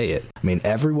didn't say it. I mean,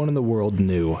 everyone in the world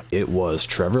knew it was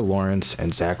Trevor Lawrence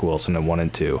and Zach Wilson at 1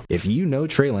 and 2. If you know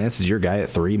Trey Lance is your guy at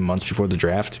 3 months before the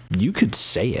draft, you could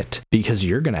say it because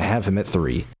you're going to have him at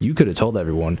 3. You could have told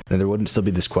everyone, and there wouldn't still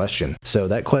be this question. So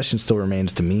that question still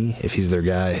remains to me if he's their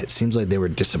guy. It seems like they were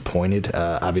disappointed.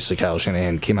 Obviously, Kyle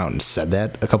Shanahan came out and said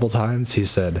that a couple times. He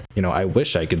said, you know, I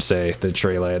wish I could say that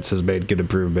Trey Lance has made good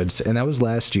improvements, and that was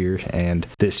last year. And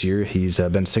this year, he's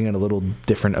been singing a little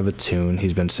different of a tune.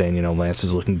 He's been saying, you know, Lance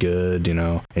is looking good, you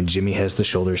know, and Jimmy has the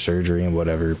shoulder surgery and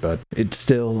whatever, but it's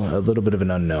still a little bit of an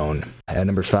unknown. At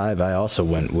number 5, I also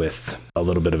went with a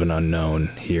little bit of an unknown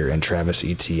here in Travis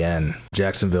Etienne.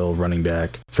 Jacksonville running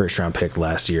back, first round pick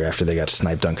last year after they got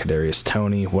sniped on Kadarius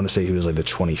Toney. I want to say he was like the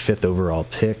 25th overall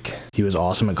pick. He was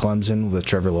awesome at Clemson with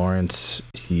Trevor Lawrence.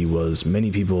 He was many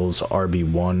people's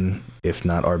RB1, if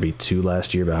not RB2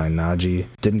 last year behind Najee.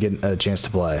 Didn't get a chance to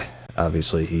play.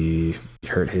 Obviously, he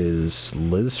hurt his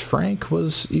Liz Frank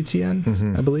was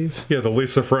Etienne, I believe. Yeah, the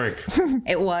Lisa Frank.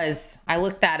 It was. I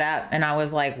looked that up and I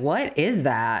was like, what is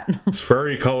that? It's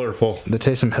very colorful. The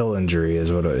Taysom Hill injury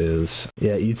is what it is.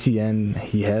 Yeah, Etienne,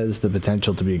 he has the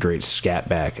potential to be a great scat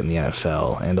back in the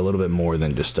NFL and a little bit more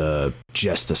than just a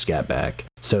scat back.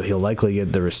 So he'll likely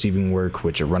get the receiving work,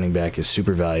 which a running back is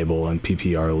super valuable in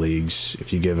PPR leagues.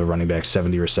 If you give a running back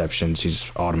 70 receptions,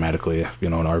 he's automatically, you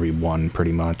know, an RB1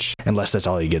 pretty much, unless that's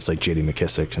all he gets like J.D.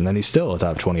 McKissick, and then he's still a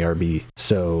top 20 RB.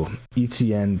 So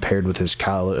Etienne paired with his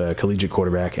collegiate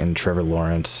quarterback and Trevor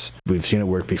Lawrence, we've seen it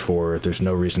work before. There's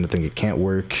no reason to think it can't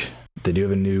work. They do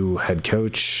have a new head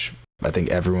coach. I think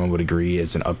everyone would agree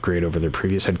it's an upgrade over their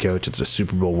previous head coach. It's a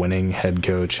Super Bowl winning head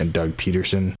coach and Doug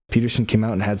Peterson. Peterson came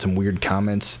out and had some weird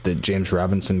comments that James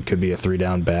Robinson could be a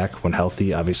 3-down back when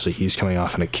healthy. Obviously, he's coming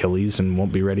off an Achilles and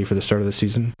won't be ready for the start of the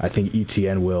season. I think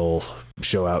Etienne will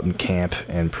show out in camp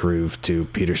and prove to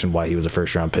Peterson why he was a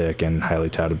first-round pick and highly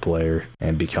touted player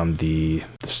and become the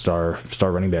star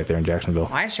running back there in Jacksonville.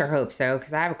 Well, I sure hope so,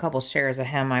 because I have a couple shares of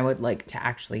him I would like to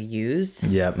actually use.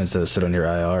 Yeah, instead of sit on your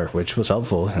IR, which was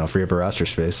helpful, you know, free up a roster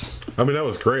space. I mean, that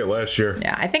was great last year.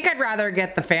 Yeah, I think I'd rather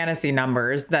get the fantasy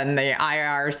numbers than the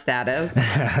IR status.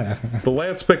 The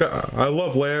Lance pick, I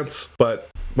love Lance, but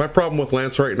my problem with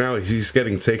Lance right now is he's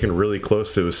getting taken really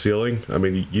close to his ceiling. I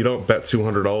mean, you don't bet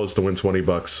 $200 to win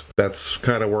 $20. That's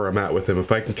kind of where I'm at with him.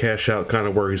 If I can cash out kind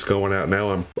of where he's going out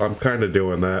now, I'm kind of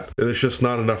doing that. There's just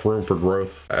not enough room for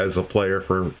growth as a player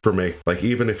for me. Like,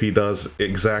 even if he does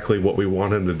exactly what we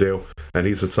want him to do, and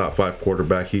he's a top 5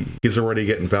 quarterback, he's already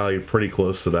getting valued pretty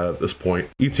close to that at this point.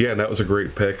 Etienne, that was a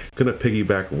great pick. Gonna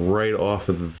piggyback right off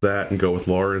of that and go with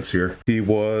Lawrence here. He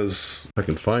was, I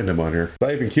can find him on here. Did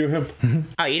I even cue him?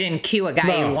 Oh, you didn't cue a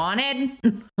guy you wanted?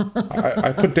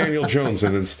 I put Daniel Jones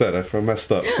in instead. I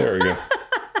messed up. There we go.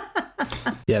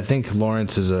 Yeah, I think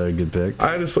Lawrence is a good pick.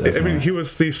 I mean, he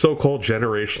was the so-called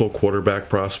generational quarterback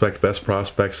prospect, best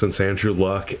prospect since Andrew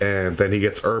Luck, and then he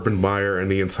gets Urban Meyer,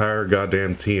 and the entire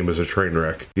goddamn team is a train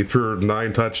wreck. He threw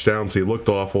 9 touchdowns. He looked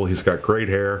awful. He's got great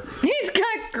hair. He's got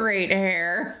great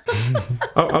hair.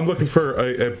 I'm looking for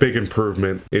a big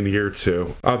improvement in year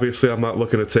 2. Obviously, I'm not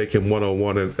looking to take him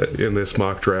 101 in this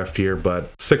mock draft year,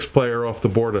 but 6th player off the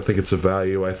board, I think it's a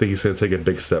value. I think he's going to take a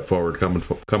big step forward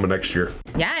coming next year.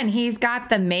 Yeah, and he's got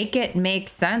the make it make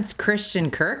sense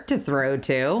Christian Kirk to throw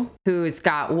to, who's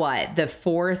got what, the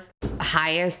 4th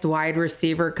highest wide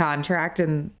receiver contract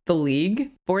in the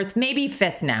league? 4th, maybe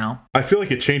 5th now. I feel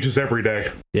like it changes every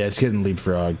day. Yeah, it's getting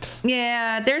leapfrogged.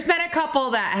 Yeah, there's been a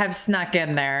couple that have snuck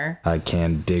in there. I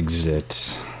can digs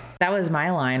it. That was my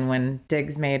line when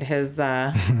Diggs made his,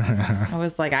 I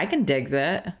was like, I can Diggs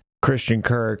it. Christian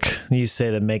Kirk, you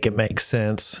say that make it make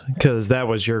sense, because that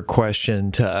was your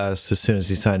question to us as soon as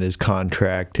he signed his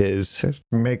contract, is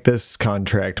make this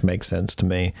contract make sense to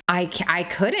me. I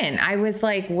couldn't. I was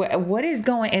like, what is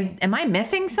am I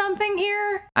missing something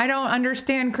here? I don't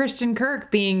understand Christian Kirk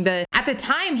being at the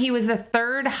time, he was the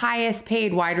 3rd highest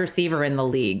paid wide receiver in the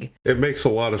league. It makes a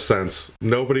lot of sense.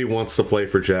 Nobody wants to play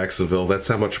for Jacksonville. That's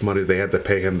how much money they had to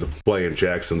pay him to play in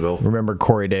Jacksonville. Remember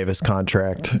Corey Davis'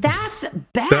 contract? That's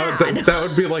bad. That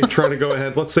would be like trying to go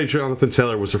ahead. Let's say Jonathan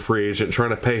Taylor was a free agent, trying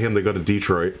to pay him to go to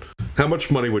Detroit. How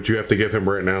much money would you have to give him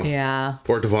right now? Yeah.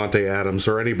 Or Devontae Adams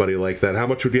or anybody like that. How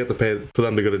much would you have to pay for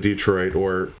them to go to Detroit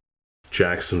or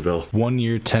Jacksonville? 1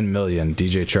 year, $10 million.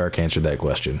 DJ Chark answered that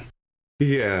question.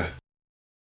 Yeah.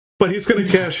 But he's going to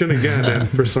cash in again, and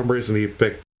for some reason he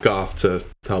picked Goff to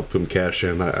help him cash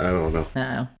in. I don't know.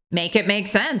 No. Make it make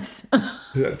sense.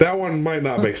 That one might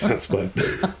not make sense, but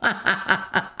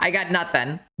I got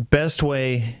nothing. Best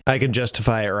way I can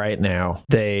justify it right now,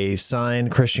 they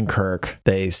signed Christian Kirk.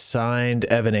 They signed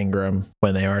Evan Ingram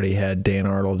when they already had Dan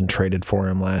Arnold and traded for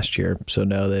him last year. So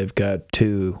now they've got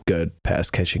 2 good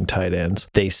pass-catching tight ends.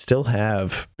 They still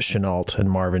have Chenault and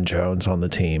Marvin Jones on the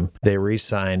team. They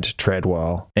re-signed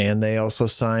Treadwell, and they also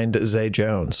signed Zay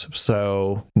Jones.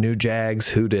 So new Jags,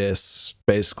 who dis,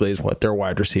 basically is what their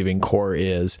wide receiving core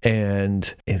is.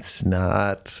 And it's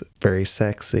not very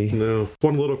sexy. No.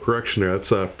 One little correction there.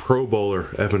 That's a Pro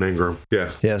Bowler, Evan Ingram.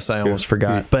 Yeah. Yes, I almost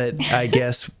forgot. But I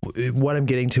guess what I'm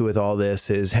getting to with all this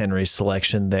is Henry's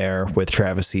selection there with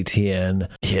Travis Etienne.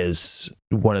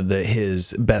 One of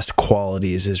his best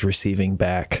qualities is receiving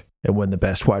back. And when the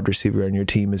best wide receiver on your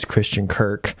team is Christian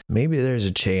Kirk, maybe there's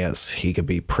a chance he could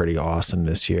be pretty awesome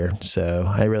this year. So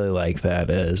I really like that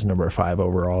as number 5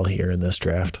 overall here in this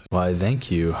draft. Why, thank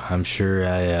you. I'm sure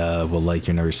I will like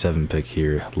your number 7 pick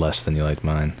here less than you like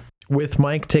mine. With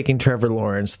Mike taking Trevor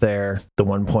Lawrence there, the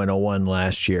 1.01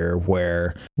 last year,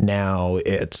 where now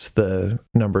it's the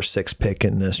number 6 pick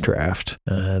in this draft,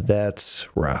 that's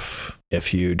rough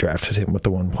if you drafted him with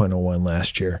the 1.01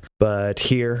 last year. But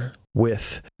here,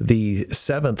 with the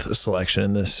 7th selection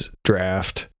in this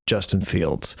draft, Justin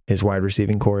Fields. His wide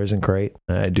receiving core isn't great.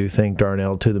 I do think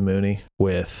Darnell to the Mooney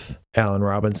with Allen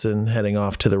Robinson heading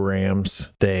off to the Rams.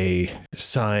 They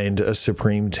signed a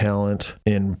supreme talent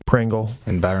in Pringle.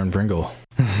 And Byron Pringle.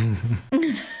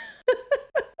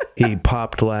 He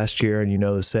popped last year, and you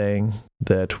know the saying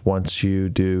that once you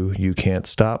do, you can't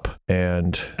stop.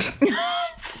 And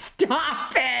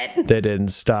Stop it. They didn't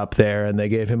stop there, and they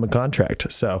gave him a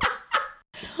contract. So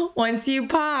once you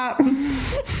pop.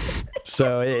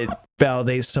 So it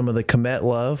validates some of the Komet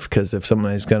love, because if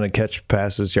somebody's going to catch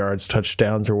passes, yards,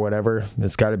 touchdowns, or whatever,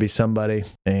 it's got to be somebody.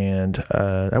 And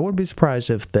I wouldn't be surprised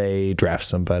if they draft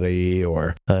somebody,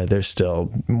 or there's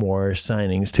still more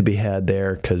signings to be had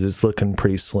there, because it's looking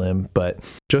pretty slim. But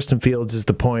Justin Fields is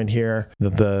the point here.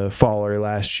 The faller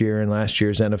last year in last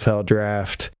year's NFL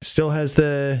draft still has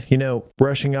the,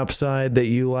 rushing upside that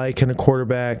you like in a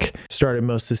quarterback. Started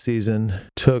most of the season,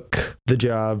 took the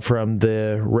job from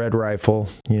the Red Rifle,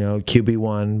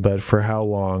 QB1, but for how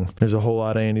long? There's a whole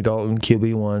lot of Andy Dalton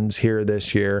QB1s here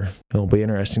this year. It'll be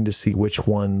interesting to see which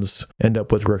ones end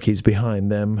up with rookies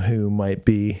behind them who might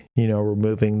be,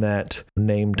 removing that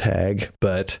name tag.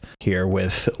 But here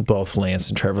with both Lance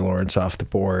and Trevor Lawrence off the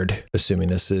board, assuming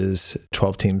this is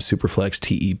 12-team Superflex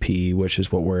TEP, which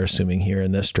is what we're assuming here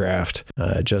in this draft,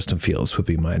 Justin Fields would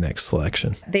be my next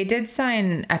selection. They did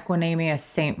sign Equanimeous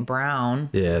St. Brown.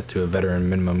 Yeah, to a veteran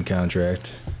minimum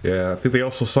contract. Yeah, I think they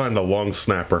also signed a long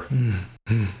snapper.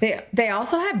 They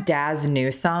also have Daz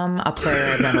Newsome, a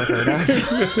player I've never heard of.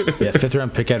 Yeah, 5th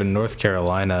round pick out of North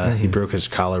Carolina. He broke his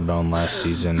collarbone last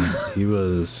season. He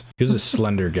was a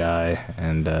slender guy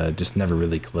and just never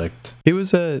really clicked. He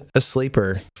was a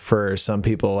sleeper for some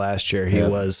people last year. He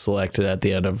was selected at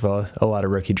the end of a lot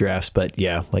of rookie drafts, but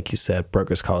yeah, like you said, broke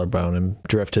his collarbone and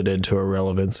drifted into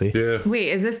irrelevancy. Yeah. Wait,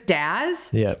 is this Daz?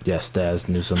 Yeah. Yes, Daz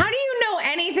Newsome. How do you know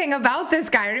anything about this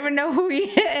guy? I don't even know who he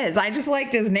is. I just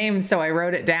liked his name, so I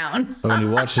wrote it down. When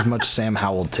you watch as much Sam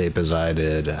Howell tape as I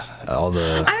did, all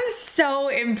the I'm so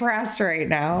impressed right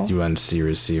now. UNC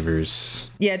receivers.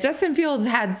 Yeah, Justin Fields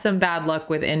had some bad luck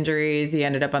with injuries. He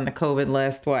ended up on the COVID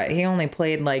list. He only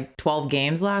played like 12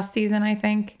 games last season, I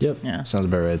think. Yep. Yeah. Sounds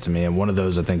about right to me. And one of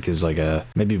those, I think, is like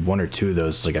maybe one or two of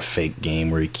those is like a fake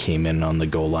game where he came in on the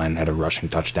goal line, had a rushing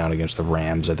touchdown against the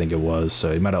Rams, I think it was.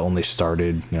 So he might have only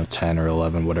started, 10 or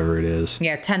 11, whatever it is.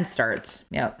 Yeah, 10 starts.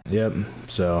 Yep. Yep.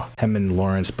 So him and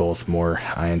Lawrence both more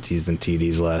INTs than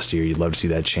TDs last year. You'd love to see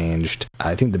that changed.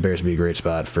 I think the Bears would be a great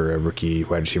spot for a rookie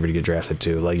wide receiver to get drafted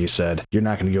too. Like you said, you're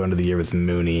not going to go into the year with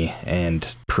Mooney and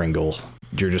Pringle.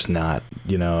 You're just not,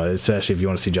 especially if you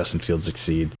want to see Justin Fields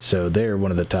succeed. So they're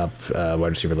one of the top wide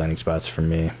receiver landing spots for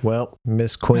me. Well,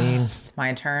 Miss Queen. It's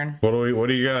my turn. What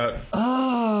do you got?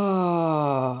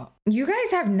 Oh, you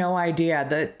guys have no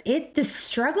idea. The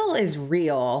struggle is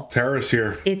real. Tara's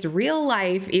here. It's real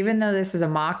life. Even though this is a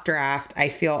mock draft, I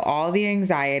feel all the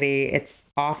anxiety. It's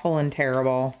awful and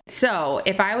terrible. So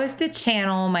if I was to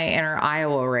channel my inner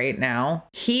Iowa right now,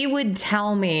 he would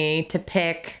tell me to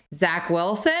pick Zach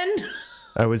Wilson.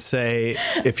 I would say,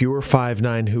 if you were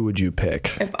 5'9", who would you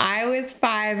pick? If I was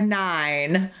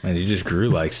 5'9", And you just grew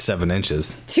like 7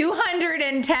 inches.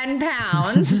 210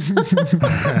 pounds,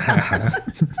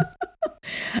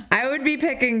 I would be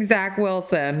picking Zach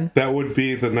Wilson. That would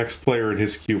be the next player in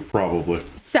his queue, probably.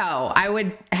 So I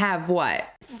would have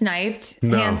sniped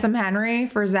No. Handsome Henry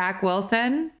for Zach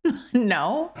Wilson?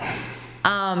 No.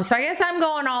 So I guess I'm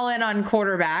going all in on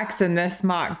quarterbacks in this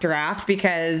mock draft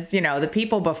because, the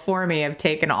people before me have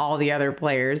taken all the other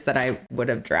players that I would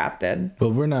have drafted.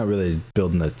 Well, we're not really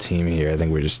building a team here. I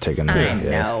think we're just taking I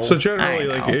know. So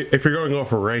generally, I like, know. if you're going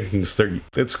off of rankings,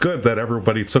 it's good that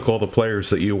everybody took all the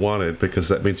players that you wanted because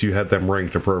that means you had them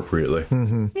ranked appropriately.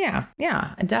 Yeah,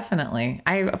 definitely.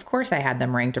 Of course I had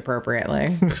them ranked appropriately.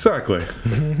 Exactly.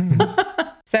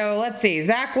 So let's see.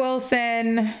 Zach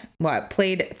Wilson,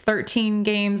 played 13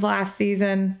 games last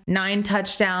season, 9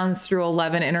 touchdowns through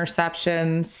 11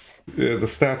 interceptions. Yeah, the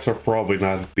stats are probably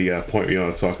not the point you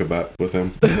want to talk about with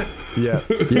him. Yeah.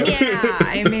 Yeah,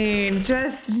 I mean,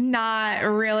 just not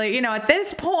really, at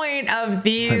this point of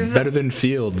these. better than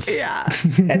Fields. Yeah.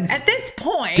 At this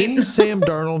point. Didn't Sam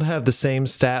Darnold have the same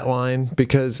stat line?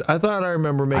 Because I thought I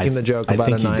remember making the joke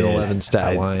about a 9/11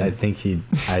 stat line. I think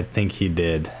he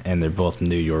did, and they're both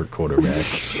New York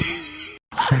quarterbacks.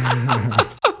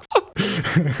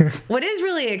 What is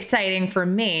really exciting for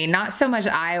me, not so much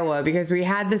Iowa, because we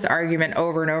had this argument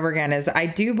over and over again, is I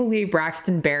do believe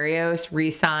Braxton Berrios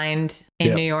re-signed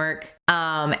in New York.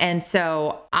 And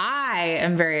so I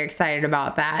am very excited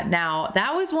about that. Now,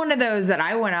 that was one of those that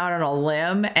I went out on a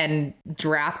limb and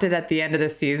drafted at the end of the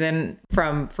season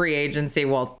from free agency.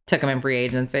 Well, took him in free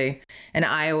agency. And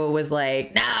Iowa was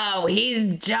like, no,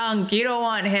 he's junk. You don't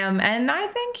want him. And I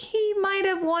think he might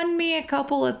have won me a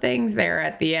couple of things there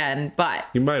at the end. But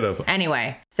You might have.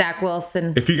 anyway, Zach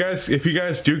Wilson. If you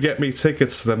guys do get me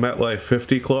tickets to the MetLife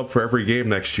 50 Club for every game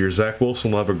next year, Zach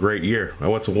Wilson will have a great year. I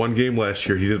went to one game last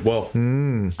year. He did well.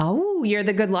 Oh, you're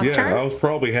the good luck Yeah, charm? I was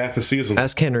probably half a season.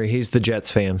 Ask Henry. He's the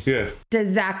Jets fan. Yeah. Does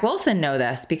Zach Wilson know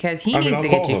this? Because he needs I'll to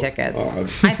get call you him.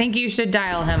 tickets. I think you should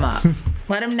dial him up.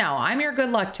 Let him know. I'm your good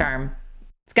luck charm.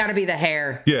 It's got to be the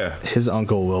hair. Yeah. His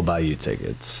uncle will buy you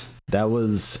tickets. That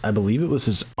was, I believe it was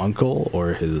his uncle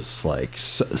or his,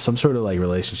 some sort of,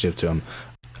 relationship to him.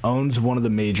 Owns one of the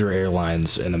major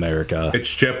airlines in America. It's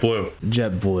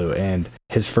JetBlue. And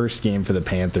his first game for the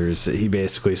Panthers, he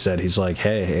basically said, he's like,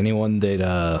 hey, anyone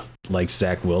that likes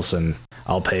Zach Wilson,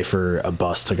 I'll pay for a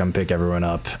bus to come pick everyone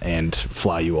up and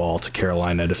fly you all to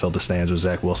Carolina to fill the stands with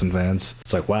Zach Wilson fans.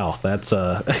 It's like, wow, that's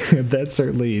that's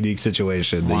certainly a unique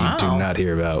situation that you do not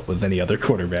hear about with any other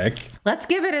quarterback. Let's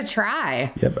give it a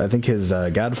try. Yep, I think his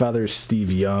godfather is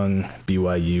Steve Young,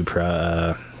 BYU,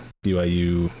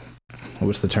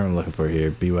 what's the term I'm looking for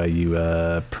here?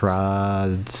 BYU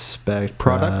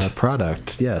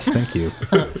product. Yes, thank you.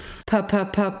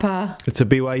 Pa. It's a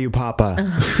BYU Papa.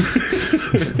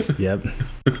 Yep.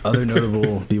 Other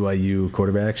notable BYU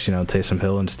quarterbacks, Taysom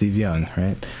Hill and Steve Young,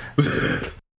 right?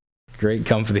 Great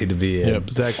company to be in. Yep,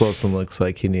 Zach Wilson looks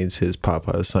like he needs his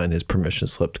papa to sign his permission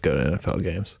slip to go to NFL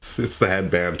games. It's the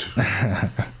headband.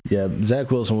 Yeah,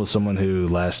 Zach Wilson was someone who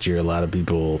last year a lot of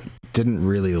people didn't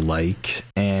really like,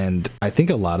 and I think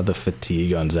a lot of the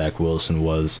fatigue on Zach Wilson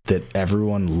was that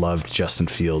everyone loved Justin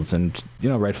Fields, and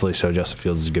rightfully so. Justin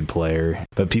Fields is a good player,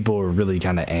 but people were really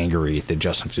kind of angry that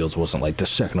Justin Fields wasn't like the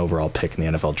second overall pick in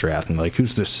the NFL draft, and like,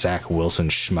 who's this Zach Wilson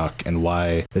schmuck, and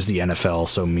why is the NFL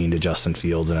so mean to Justin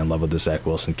Fields and in love with the Zach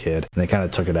Wilson kid? And they kind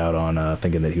of took it out on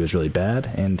thinking that he was really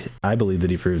bad, and I believe that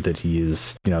he proved that he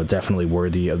is definitely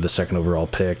worthy of the second overall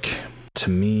pick. To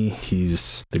me,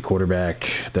 he's the quarterback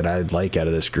that I'd like out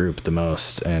of this group the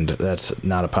most, and that's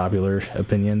not a popular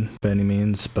opinion by any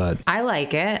means, but I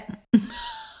like it.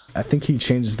 I think he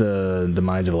changed the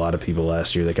minds of a lot of people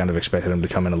last year. They kind of expected him to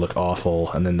come in and look awful,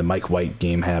 and then the Mike White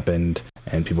game happened,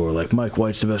 and people were like, Mike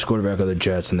White's the best quarterback of the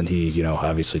Jets, and then he,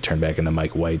 obviously turned back into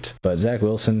Mike White. But Zach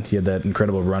Wilson, he had that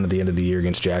incredible run at the end of the year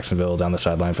against Jacksonville down the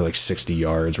sideline for like 60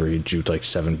 yards where he juked like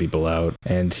 7 people out,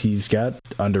 and he's got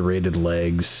underrated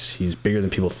legs. He's bigger than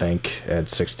people think at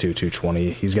 6'2",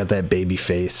 220. He's got that baby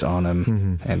face on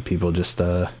him, and people just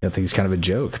think he's kind of a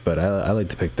joke, but I like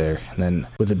the pick there. And then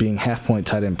with it being half-point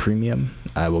tight end premium,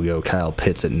 I will go Kyle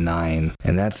Pitts at 9,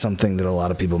 and that's something that a lot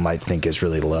of people might think is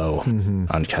really low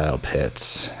on Kyle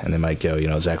Pitts, and they might go,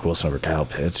 Zach Wilson over Kyle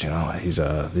Pitts, he's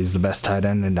the best tight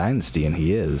end in Dynasty, and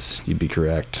he is. You'd be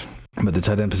correct. But the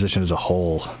tight end position as a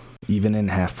whole, even in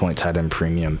half-point tight end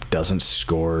premium, doesn't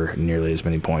score nearly as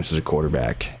many points as a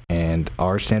quarterback. And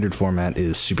our standard format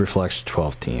is Superflex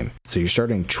 12-team. So you're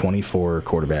starting 24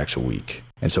 quarterbacks a week.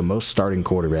 And so most starting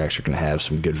quarterbacks are going to have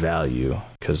some good value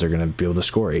because they're going to be able to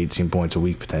score 18 points a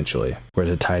week potentially.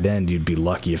 Whereas a tight end, you'd be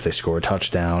lucky if they score a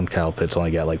touchdown. Kyle Pitts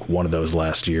only got like one of those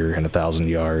last year and 1,000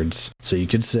 yards. So you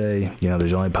could say,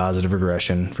 there's only positive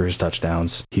regression for his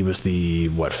touchdowns. He was the,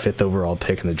 5th overall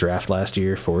pick in the draft last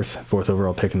year? Fourth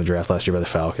overall pick in the draft last year by the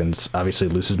Falcons. Obviously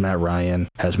loses Matt Ryan,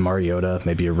 has Mariota,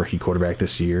 maybe a rookie quarterback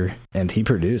this year. And he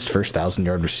produced first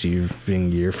 1,000-yard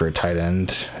receiving year for a tight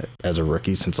end as a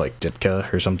rookie since like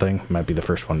Ditka or something. Might be the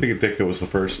first one. I think Ditka was the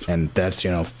first. And that's,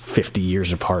 50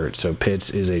 years apart. So Pitts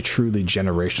is a truly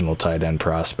generational tight end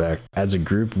prospect. As a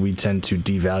group, we tend to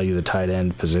devalue the tight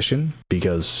end position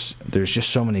because there's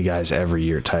just so many guys every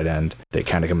year tight end that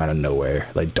kind of come out of nowhere.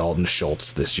 Like Dalton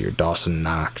Schultz this year, Dawson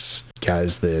Knox.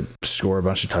 Guys that score a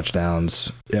bunch of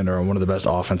touchdowns and are one of the best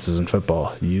offenses in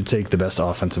football. You take the best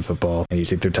offense in football and you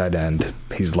take their tight end,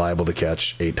 he's liable to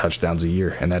catch 8 touchdowns a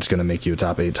year, and that's going to make you a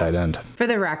top 8 tight end. For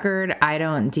the record, I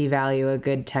don't devalue a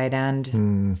good tight end.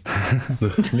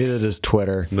 Neither does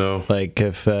Twitter. No. Like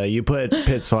if you put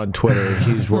Pitts on Twitter,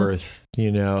 he's worth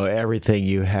everything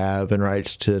you have and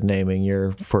rights to naming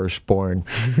your firstborn.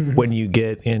 When you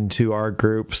get into our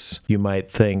groups, you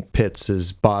might think Pitts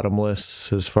is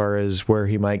bottomless as far as where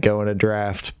he might go in a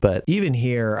draft. But even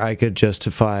here, I could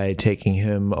justify taking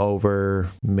him over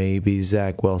maybe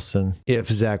Zach Wilson. If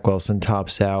Zach Wilson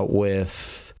tops out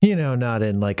with not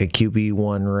in like a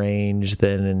QB1 range,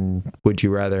 then would you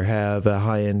rather have a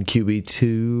high-end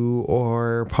QB2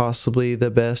 or possibly the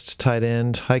best tight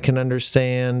end? I can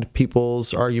understand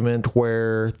people's argument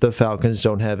where the Falcons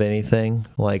don't have anything,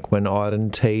 like when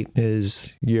Auden Tate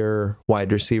is your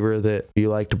wide receiver that you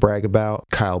like to brag about.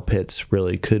 Kyle Pitts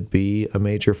really could be a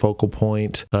major focal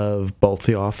point of both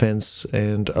the offense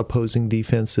and opposing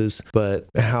defenses, but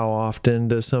how often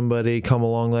does somebody come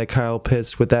along like Kyle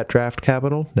Pitts with that draft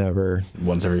capital? Never.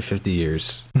 Once every 50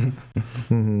 years.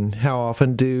 How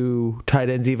often do tight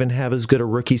ends even have as good a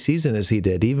rookie season as he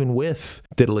did, even with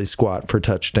diddly squat for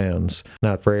touchdowns?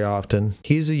 Not very often.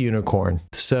 He's a unicorn.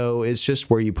 So it's just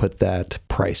where you put that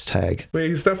price tag. I mean,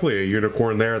 he's definitely a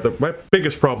unicorn there. My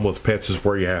biggest problem with Pitts is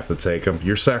where you have to take him.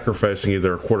 You're sacrificing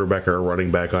either a quarterback or a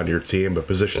running back on your team, a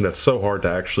position that's so hard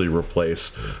to actually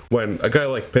replace. When a guy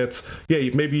like Pitts,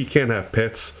 maybe you can't have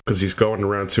Pitts because he's going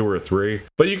around 2 or 3,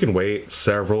 but you can wait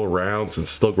several rounds and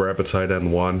still grab a tight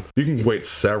end 1. You can wait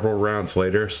several rounds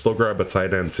later, still grab a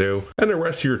tight end 2, and the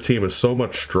rest of your team is so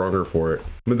much stronger for it.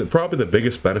 I mean, probably the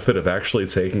biggest benefit of actually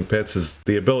taking Pitts is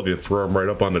the ability to throw him right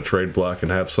up on the trade block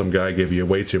and have some guy give you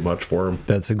way too much for him.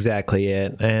 That's exactly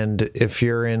it. And if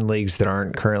you're in leagues that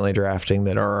aren't currently drafting,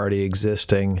 that are already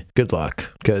existing, good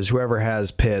luck. Because whoever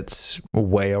has Pitts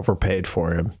way overpaid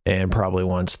for him and probably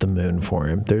wants the moon for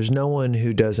him. There's no one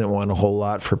who doesn't want a whole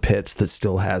lot for Pitts that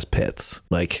still has Pitts.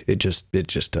 Like, it just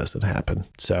doesn't happen.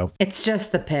 So it's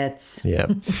just the Pitts. Yeah.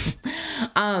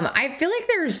 I feel like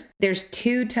there's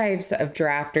 2 types of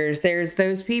drafters. There's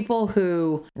those people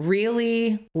who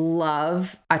really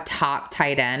love a top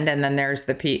tight end, and then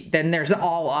there's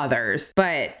all others.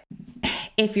 But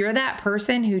if you're that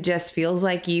person who just feels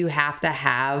like you have to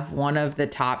have one of the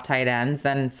top tight ends,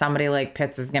 then somebody like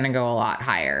Pitts is going to go a lot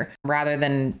higher rather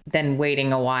than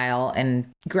waiting a while and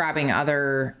grabbing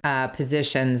other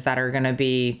positions that are going to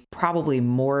be probably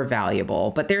more valuable.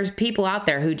 But there's people out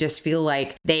there who just feel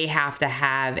like they have to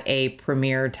have a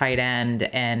premier tight end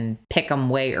and pick them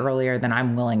way earlier than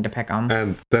I'm willing to pick them.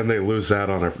 And then they lose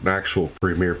out on an actual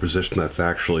premier position that's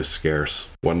actually scarce.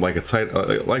 When like a tight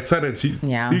ends,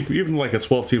 even like a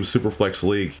 12-team Superflex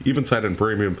league, even tight end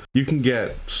premium, you can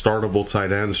get startable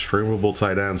tight ends, streamable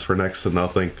tight ends for next to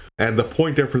nothing. And the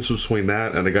point difference between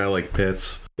that and a guy like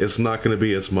Pitts is not going to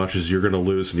be as much as you're going to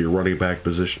lose in your running back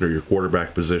position or your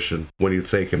quarterback position when you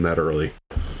take him that early.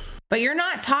 But you're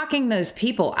not talking those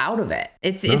people out of it.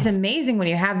 It's amazing when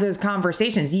you have those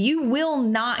conversations. You will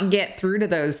not get through to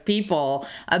those people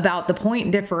about the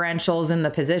point differentials in the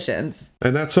positions.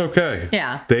 And that's okay.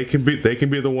 Yeah. They can be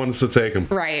the ones to take them.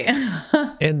 Right.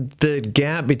 And the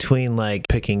gap between like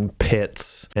picking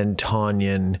Pitts and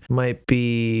Tonyan might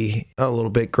be a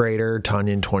little bit greater.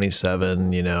 Tonyan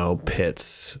 27,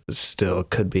 Pitts still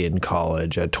could be in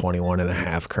college at 21 and a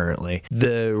half currently.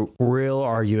 The real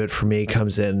argument for me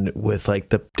comes in with like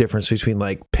the difference between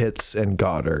like Pitts and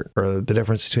Goddard, or the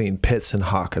difference between Pitts and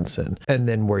Hawkinson, and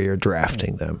then where you're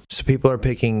drafting them. So people are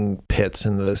picking Pitts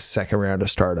in the second round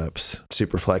of startups,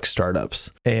 Superflex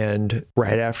startups. And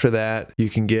right after that,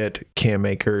 you can get Cam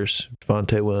Akers,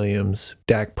 Devontae Williams,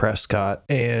 Dak Prescott,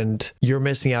 and you're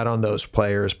missing out on those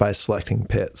players by selecting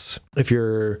Pitts. If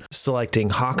you're selecting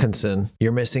Hawkinson,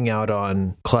 you're missing out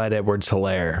on Clyde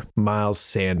Edwards-Helaire, Miles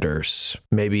Sanders,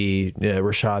 maybe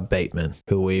Rashad Bateman,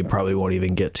 who we probably won't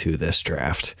even get to this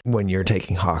draft when you're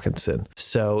taking Hawkinson.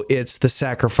 So it's the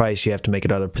sacrifice you have to make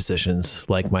at other positions,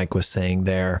 like Mike was saying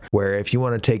there, where if you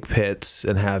want to take Pitts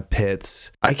and have Pitts,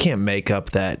 I can't make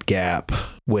up that gap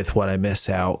with what I miss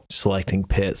out selecting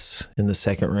Pitts in the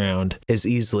second round as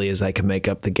easily as I can make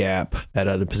up the gap at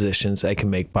other positions I can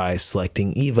make by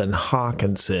selecting even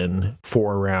Hawkinson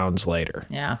 4 rounds later.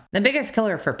 Yeah. The biggest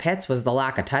killer for Pitts was the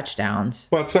lack of touchdowns.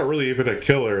 Well, it's not really even a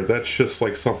killer. That's just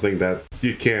like something that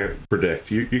you can't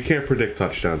predict. You can't predict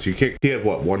touchdowns. He had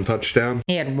what, 1 touchdown?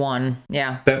 He had 1,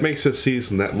 yeah. That makes his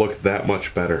season that looked that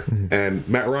much better. Mm-hmm. And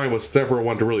Matt Ryan was never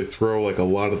one to really throw like a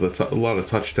lot of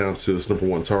touchdowns to his number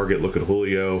 1 target. Look at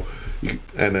Julio,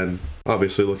 and then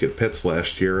obviously look at Pitts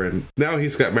last year, and now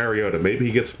he's got Mariota. Maybe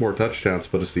he gets more touchdowns,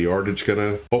 but is the yardage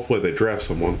gonna? Hopefully they draft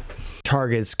someone.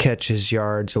 Targets, catches,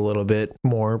 yards a little bit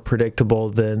more predictable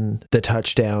than the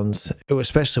touchdowns,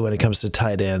 especially when it comes to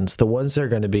tight ends. The ones that are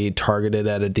going to be targeted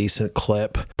at a decent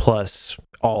clip, plus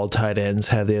all tight ends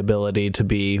have the ability to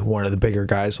be one of the bigger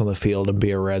guys on the field and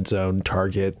be a red zone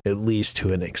target, at least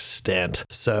to an extent.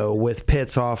 So with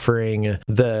Pitts offering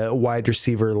the wide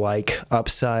receiver like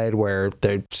upside, where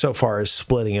they're so far as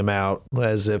splitting him out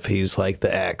as if he's like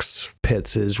the X,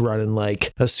 Pitts is running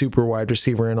like a super wide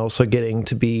receiver and also getting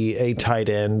to be a tight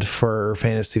end for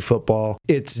fantasy football.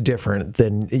 It's different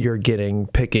than you're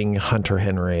picking Hunter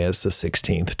Henry as the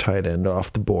 16th tight end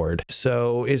off the board.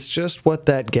 So it's just what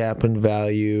that gap in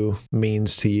value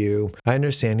means to you. I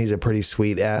understand he's a pretty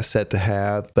sweet asset to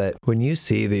have, but when you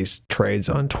see these trades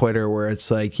on Twitter where it's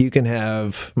like, you can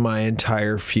have my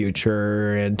entire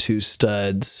future and 2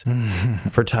 studs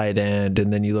for tight end,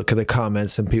 and then you look at the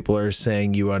comments and people are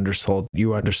saying you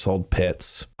undersold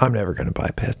Pitts. I'm never going to buy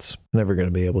Pitts. Never going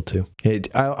to be able to.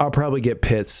 I'll probably get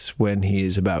Pitts when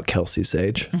he's about Kelsey's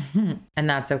age. Mm-hmm. And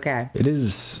that's okay. It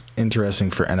is interesting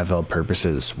for NFL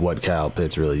purposes what Kyle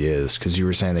Pitts really is, because you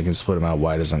were saying they can split him out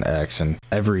wide as an X, and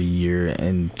every year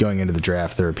and going into the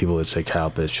draft, there are people that say Kyle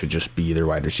Pitts should just be their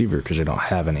wide receiver because they don't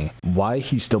have any. Why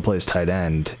he still plays tight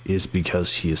end is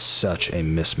because he is such a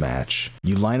mismatch.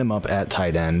 You line him up at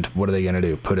tight end, what are they going to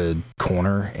do? Put a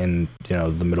corner in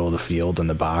the middle of the field in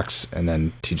the box, and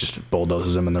then he just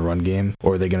bulldozes him in the run game?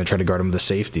 Or are they going to try to guard him with a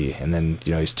safety, and then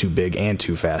he's too big and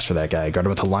too fast for that guy? Guard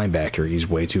him with a linebacker, he's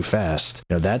way too fast.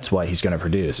 That's why he's going to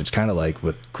produce. It's kind of like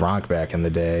with Gronk back in the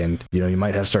day, and you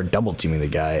might have to start double teaming the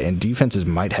guy, and defenses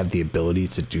might have the ability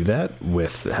to do that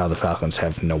with how the Falcons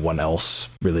have no one else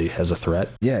really as a threat.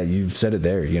 Yeah, you said it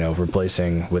there,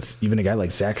 replacing with even a guy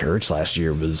like Zach Ertz last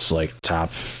year was like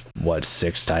top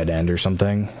 6 tight end or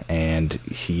something, and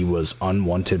he was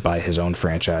unwanted by his own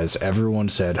franchise. Everyone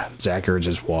said Zach Ertz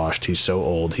is washed, he's so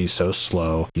old, he's so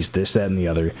slow, he's this, that, and the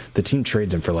other. The team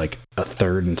trades him for like a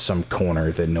third and some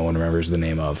corner that no one remembers the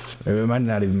name of. It might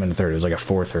not even been a third. It was like a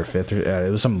fourth or fifth. It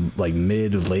was some like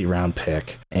late round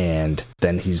pick. And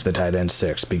then he's the tight end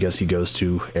 6 because he goes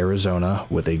to Arizona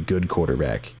with a good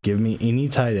quarterback. Give me any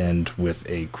tight end with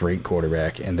a great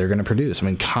quarterback and they're going to produce. I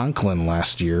mean, Conklin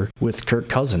last year with Kirk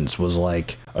Cousins was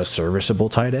like a serviceable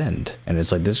tight end. And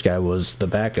it's like this guy was the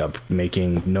backup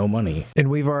making no money. And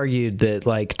we've argued that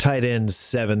like tight ends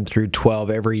 7 through 12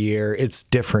 every year, it's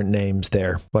different names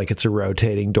there. Like it's a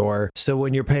rotating door. So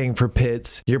when you're paying for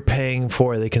Pitts, you're paying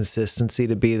for the consistency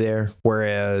to be there.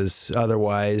 Whereas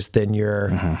otherwise, then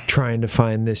you're trying to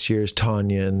find this year's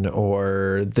Tanyan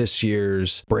or this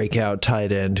year's breakout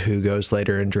tight end who goes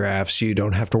later in drafts. You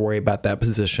don't have to worry about that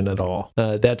position at all.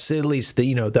 That's at least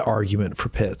the argument for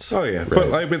Pitts. Oh yeah, right.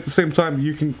 But I mean, at the same time,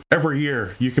 you can every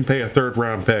year you can pay a third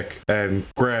round pick and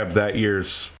grab that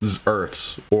year's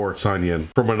Ertz or Tanyan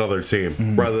from another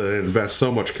team rather than invest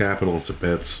so much capital into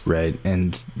Pitts. Right,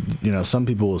 and some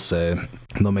people will say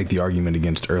they'll make the argument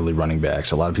against early running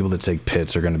backs. A lot of people that take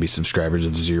Pitts are going to be subscribers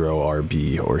of Zero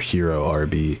RB or Hero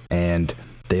RB, and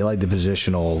they like the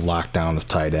positional lockdown of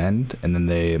tight end, and then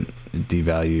they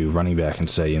devalue running back and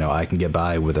say, I can get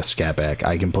by with a scat back.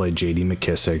 I can play J.D.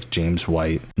 McKissick, James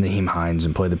White, Naheem Hines,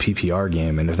 and play the PPR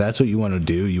game. And if that's what you want to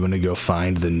do, you want to go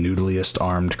find the noodliest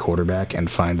armed quarterback and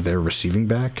find their receiving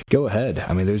back, go ahead.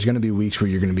 I mean, there's going to be weeks where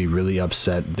you're going to be really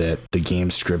upset that the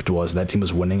game script was that team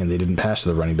was winning and they didn't pass to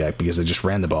the running back because they just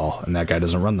ran the ball, and that guy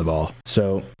doesn't run the ball.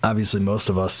 So obviously most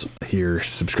of us here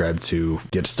subscribe to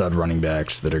get stud running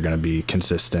backs that are going to be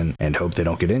consistent and hope they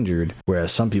don't get injured,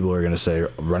 whereas some people are going to say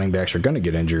running backs are going to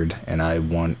get injured, and I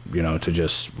want to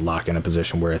just lock in a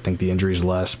position where I think the injury's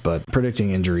less. But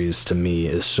predicting injuries to me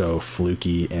is so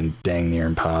fluky and dang near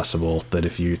impossible that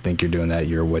if you think you're doing that,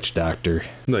 you're a witch doctor.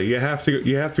 No, you have to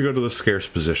go to the scarce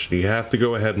position. You have to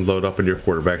go ahead and load up on your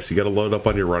quarterbacks. You got to load up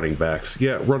on your running backs.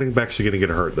 Yeah, running backs are going to get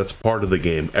hurt. That's part of the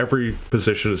game. Every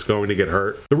position is going to get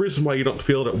hurt. The reason why you don't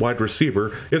feel it at wide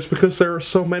receiver is because there are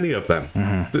so many of them.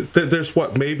 There's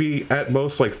maybe at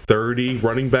most like 30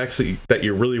 running backs that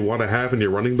you really want to have in your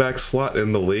running back slot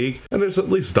in the league, and there's at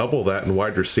least double that in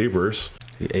wide receivers.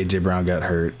 AJ Brown got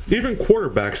hurt. Even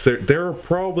quarterbacks, there are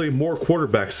probably more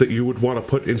quarterbacks that you would want to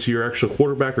put into your actual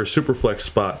quarterback or superflex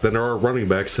spot than there are running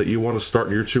backs that you want to start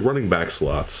in your 2 running back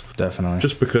slots. Definitely.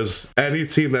 Just because any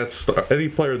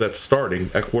player that's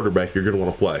starting at quarterback, you're going to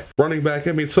want to play. Running back,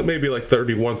 I mean, so maybe like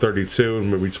 31, 32,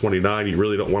 and maybe 29, you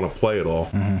really don't want to play at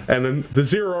all. And then the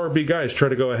zero RB guys try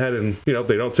to go ahead and,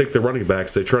 they don't take the running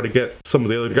backs. They try to get some of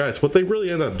the other guys. What they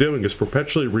really end up doing is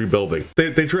perpetually rebuilding.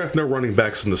 They draft no running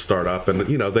backs in the startup,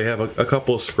 and they have a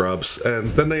couple of scrubs, and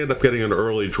then they end up getting an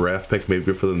early draft pick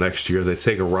maybe for the next year. They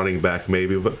take a running back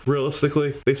maybe, but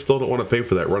realistically, they still don't want to pay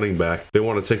for that running back. They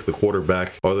want to take the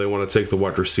quarterback, or they want to take the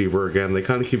wide receiver again. They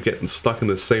kind of keep getting stuck in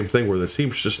the same thing where the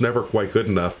team's just never quite good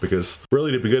enough, because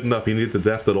really to be good enough, you need the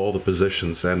depth at all the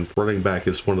positions, and running back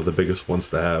is one of the biggest ones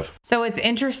to have. So it's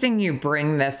interesting you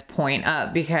bring this point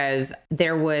up, because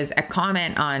there was a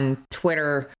comment on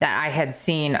Twitter that I had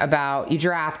seen about you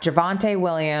draft Javonte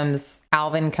Williams,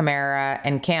 Alvin Kamara,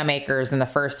 and Cam Akers in the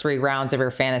first 3 rounds of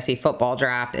your fantasy football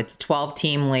draft. It's a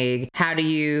 12-team league. How do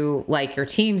you like your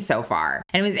team so far?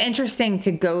 And it was interesting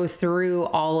to go through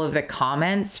all of the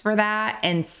comments for that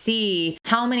and see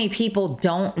how many people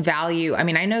don't value. I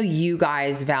mean, I know you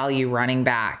guys value running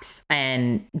backs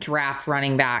and draft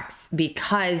running backs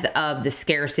because of the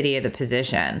scarcity of the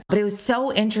position. But it was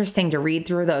so interesting to read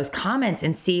through those comments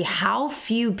and see how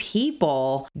few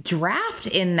people draft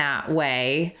in that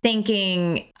way, thinking,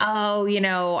 I'm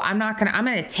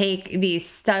going to take these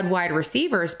stud wide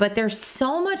receivers, but there's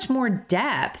so much more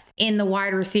depth in the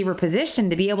wide receiver position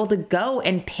to be able to go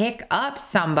and pick up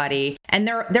somebody. And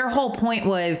their whole point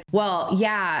was, well,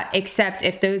 yeah, except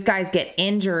if those guys get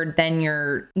injured, then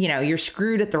you're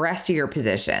screwed at the rest of your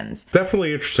positions.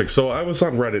 Definitely interesting. So I was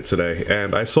on Reddit today,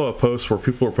 and I saw a post where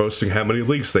people were posting how many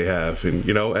leagues they have, and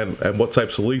and what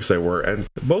types of leagues they were. And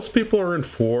most people are in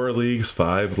 4 leagues,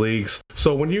 5 leagues.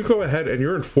 So when you go ahead and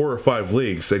you're in 4 or 5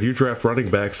 leagues and you draft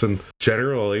running backs, and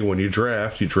generally when you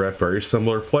draft very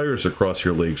similar players across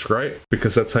your leagues, right?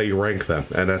 Because that's how you rank them,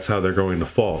 and that's how they're going to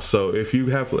fall. So if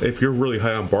you're really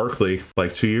high on Barkley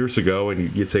like 2 years ago,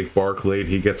 and you take Barkley and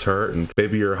he gets hurt, and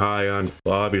maybe you're high on,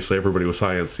 well, obviously everybody was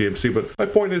high on CMC, but my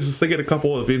point is they get a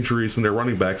couple of injuries in their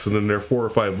running backs, and in their 4 or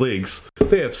 5 leagues,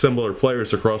 they have similar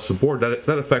players across the board.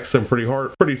 That affects them pretty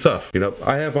hard, pretty tough.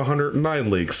 I have 109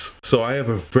 leagues, so I have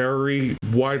a very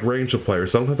wide range of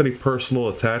players. I don't have any personal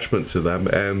attachment to them,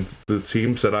 and the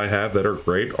teams that I have that are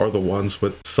great are the ones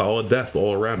with solid depth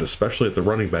all around, especially at the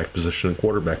running back position and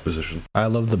quarterback position. I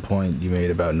love the point you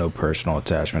made about no personal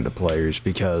attachment to players,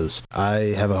 because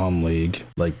I have a home league,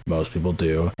 like most people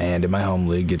do, and in my home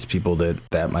league, it's people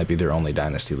that might be their only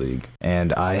dynasty league.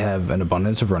 And I have an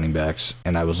abundance of running backs,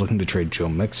 and I was looking to trade Joe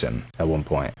Mixon at one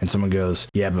point, and someone goes,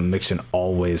 yeah, but Mixon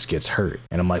always gets hurt.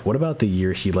 And I'm like, what about the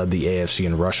year he led the AFC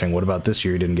in rushing? What about this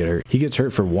year he didn't get hurt? He gets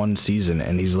hurt for one season,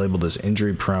 and he's labeled as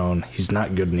injury prone. He's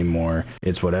not good anymore.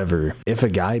 It's whatever. If a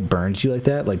guy burns you like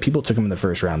that, like people took him in the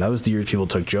first round. That was the year people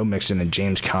took Joe Mixon and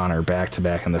James Conner back to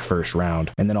back in the first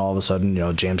round. And then all of a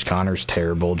sudden, James Conner's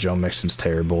terrible, Joe Mixon's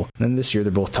terrible. And then this year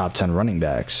they're both top 10 running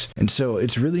backs. And so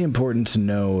it's really important to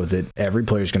know that every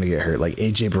player's going to get hurt. Like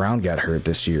AJ Brown got hurt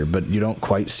this year, but you don't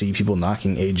quite see people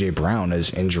knocking AJ Brown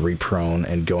as injury prone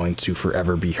and going to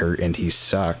forever be hurt and he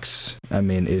sucks. I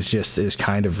mean, it's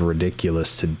kind of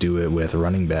ridiculous to do it with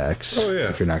running backs. Oh, yeah.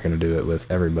 If you're not going to do it with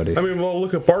everybody. I mean, well,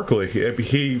 look at Barkley.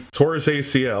 He tore his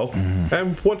ACL. Mm-hmm.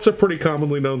 And what's a pretty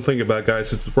commonly known thing about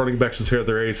guys is running backs is tear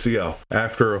their ACL.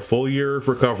 After a full year of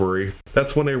recovery,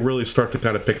 that's when they really start to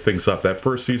kind of pick things up. That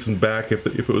first season back, if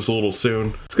it was a little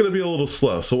soon, it's going to be a little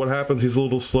slow. So what happens? He's a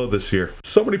little slow this year.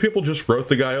 So many people just wrote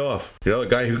the guy off. A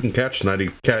guy who can catch 90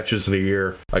 catches in a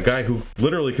year, a guy who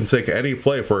literally can take any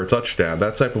play for a touchdown,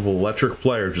 that type of electric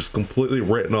player just completely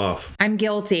written off. I'm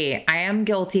guilty. I am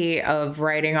guilty of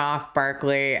writing off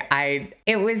Barkley.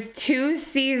 It was 2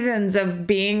 seasons of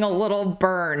being a little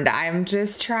burned. I'm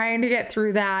just trying to get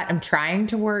through that. I'm trying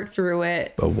to work through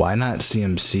it. But why not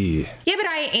CMC? Yeah, but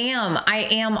I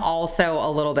am also a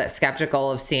little bit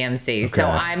skeptical of CMC. Okay. So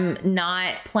I'm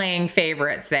not playing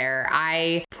favorites there.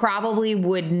 I probably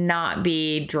would not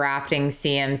be drafting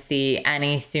CMC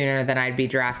any sooner than I'd be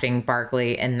drafting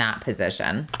Barkley in that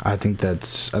position. I think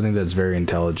that's very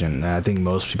intelligent. And I think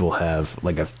most people have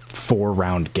like a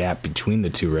 4-round gap between the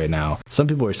two right now. Some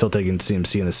people are still taking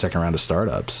CMC in the second round of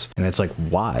startups. And it's like,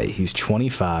 why? He's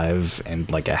 25 and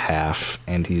like a half,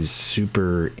 and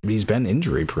he's been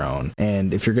injury prone.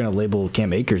 And if you're going to label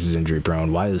Cam Akers as injury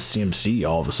prone, why is CMC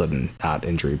all of a sudden not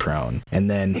injury prone? And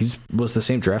then he was the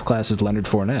same draft class as Leonard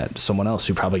Fournette, someone else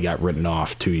who probably got written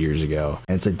off 2 years ago.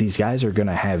 And it's like, these guys are going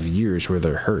to have years where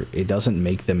they're hurt. It doesn't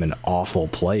make them an awful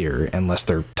player unless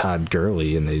they're Todd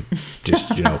Gurley and they just,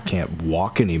 can't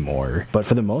walk anymore. But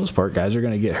for the most part, guys are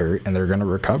going to get hurt and they're going to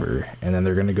recover. And then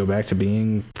they're going to go back to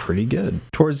being pretty good.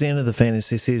 Towards the end of the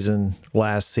fantasy season,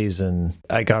 last season,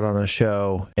 I got on a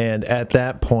show, and at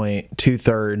that point,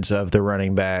 2/3 of the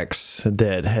running backs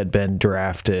that had been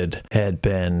drafted had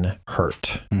been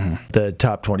hurt. Mm-hmm. The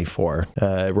top 24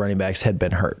 running backs had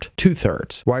been hurt.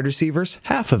 2/3. Wide receivers,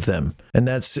 half of them. And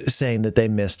that's saying that they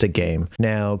missed a game.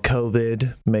 Now,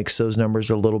 COVID makes those numbers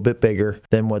a little bit bigger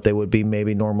than what they would be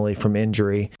maybe normally from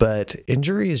injury, but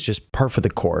injury is just par for the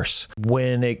course.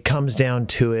 When it comes down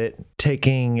to it,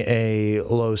 taking a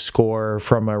low score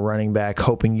from a running back,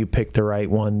 hoping you pick the right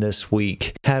one this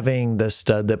week, having the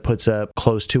stud that puts up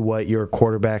close to what your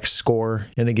quarterbacks score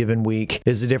in a given week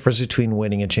is the difference between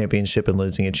winning a championship and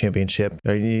losing a championship.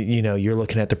 You're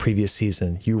looking at the previous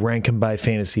season. You rank them by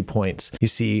fantasy points. You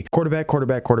see quarterback, running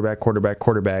back,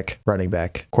 quarterback, running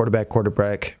back, quarterback.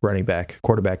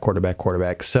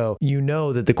 So you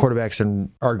know that the quarterbacks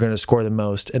are going to score the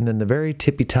most, and then the very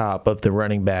tippy top of the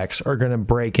running backs are going to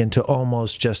break into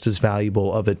almost just as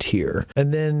valuable of a tier.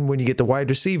 And then when you get the wide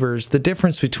receivers, the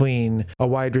difference between a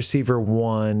wide receiver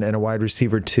 1 and a wide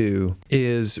receiver 2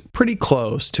 is pretty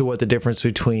close to what the difference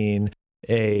between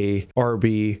a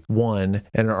RB1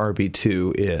 and an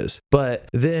RB2 is. But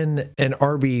then an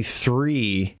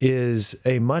RB3 is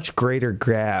a much greater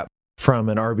gap from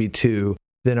an RB2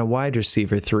 than a wide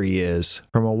receiver 3 is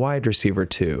from a wide receiver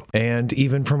 2, and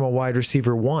even from a wide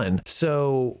receiver 1.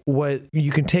 So what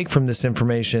you can take from this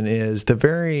information is the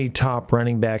very top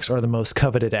running backs are the most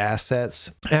coveted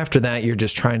assets. After that, you're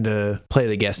just trying to play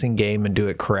the guessing game and do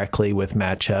it correctly with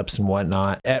matchups and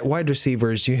whatnot. At wide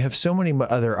receivers, you have so many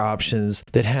other options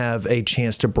that have a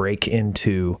chance to break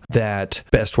into that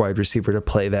best wide receiver to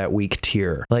play that week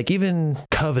tier. Like even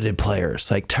coveted players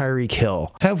like Tyreek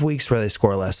Hill have weeks where they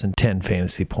score less than 10 fantasy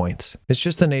fantasy points. It's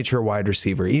just the nature of wide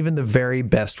receiver. Even the very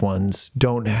best ones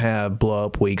don't have blow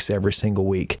up weeks every single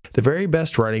week. The very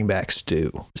best running backs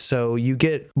do. So you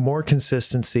get more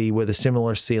consistency with a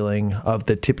similar ceiling of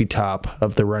the tippy top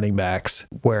of the running backs.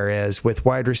 Whereas with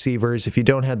wide receivers, if you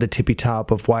don't have the tippy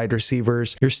top of wide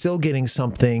receivers, you're still getting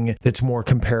something that's more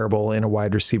comparable in a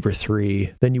wide receiver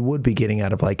 3 than you would be getting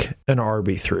out of like an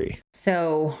RB3.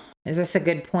 So is this a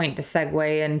good point to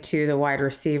segue into the wide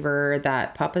receiver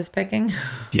that Papa's picking?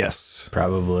 Yes,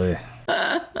 probably.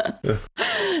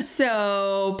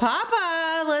 So,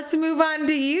 Papa, let's move on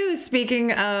to you.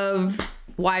 Speaking of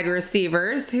wide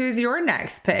receivers, who's your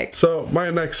next pick? So,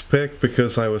 my next pick,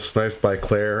 because I was sniped by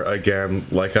Claire again,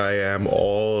 like I am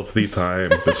all of the time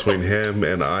between him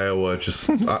and Iowa, just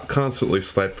constantly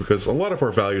sniped because a lot of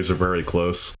our values are very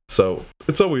close. So,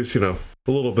 it's always,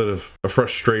 a little bit of a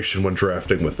frustration when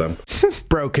drafting with them.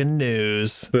 Broken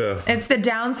news. Yeah. It's the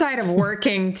downside of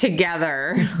working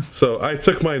together. So I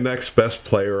took my next best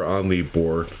player on the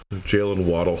board, Jalen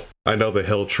Waddle. I know the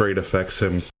Hill trade affects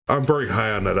him. I'm very high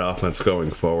on that offense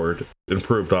going forward.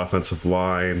 Improved offensive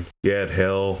line. You had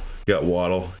Hill, you got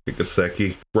Waddle, you got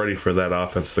Gesicki, ready for that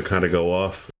offense to kind of go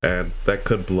off. And that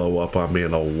could blow up on me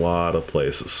in a lot of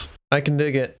places. I can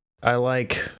dig it. I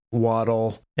like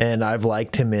Waddle, and I've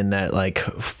liked him in that like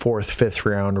 4th, 5th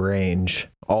round range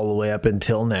all the way up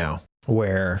until now,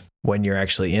 where when you're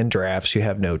actually in drafts, you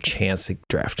have no chance of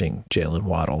drafting Jalen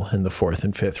Waddle in the 4th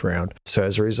and 5th round. So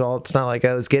as a result, it's not like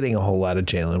I was getting a whole lot of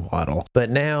Jalen Waddle. But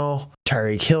now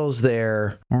Tyreek Hill's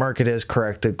there. Market has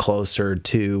corrected closer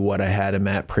to what I had him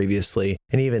at previously.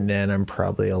 And even then, I'm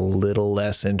probably a little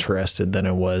less interested than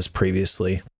I was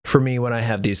previously. For me, when I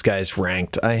have these guys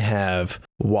ranked, I have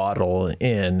Waddle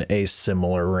in a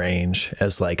similar range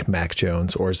as like Mac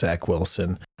Jones or Zach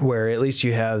Wilson, where at least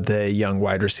you have the young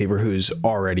wide receiver who's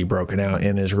already broken out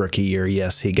in his rookie year.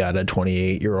 Yes, he got a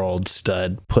 28-year-old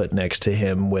stud put next to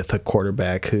him with a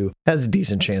quarterback who has a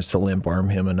decent chance to limp arm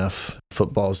him enough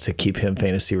footballs to keep him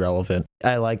fantasy relevant.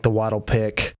 I like the Waddle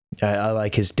pick. I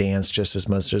like his dance just as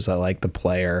much as I like the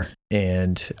player.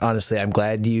 And honestly, I'm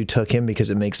glad you took him because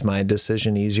it makes my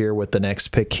decision easier with the next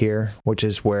pick here, which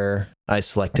is where I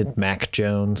selected Mac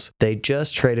Jones. They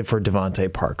just traded for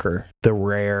Devontae Parker, the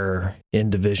rare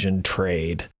in-division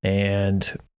trade.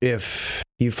 And if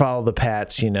you follow the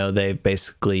Pats, they've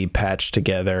basically patched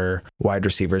together wide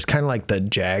receivers, kind of like the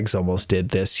Jags almost did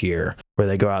this year, where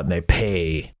they go out and they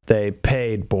pay. They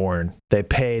paid Bourne. They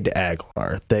paid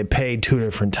Aguilar. They paid 2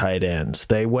 different tight ends.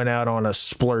 They went out on a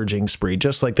splurging spree,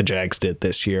 just like the Jags did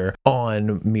this year,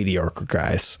 on mediocre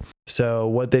guys. So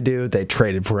what they do, they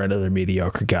traded for another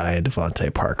mediocre guy in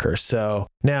Devontae Parker. So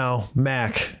now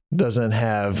Mac doesn't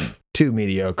have 2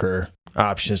 mediocre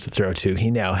options to throw to.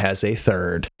 He now has a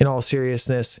 3rd. In all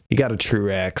seriousness, he got a true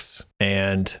X,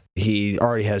 and he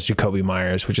already has Jacoby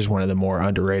Myers, which is one of the more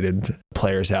underrated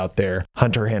players out there.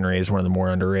 Hunter Henry is one of the more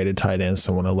underrated tight ends,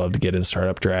 someone I love to get in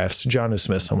startup drafts. Jonnu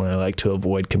Smith, someone I like to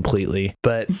avoid completely.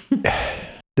 But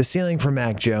the ceiling for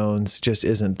Mac Jones just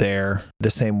isn't there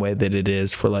the same way that it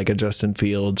is for like a Justin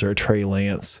Fields or a Trey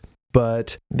Lance.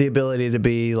 But the ability to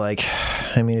be like,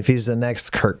 if he's the next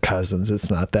Kirk Cousins, it's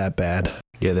not that bad.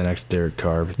 Yeah, the next Derek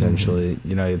Carr, potentially.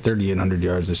 He had 3,800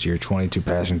 yards this year, 22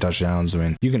 passing touchdowns.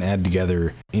 You can add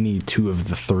together any 2 of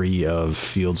the 3 of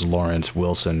Fields, Lawrence,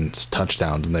 Wilson's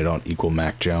touchdowns, and they don't equal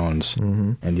Mac Jones.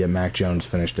 Mm-hmm. And yet Mac Jones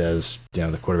finished as,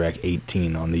 the quarterback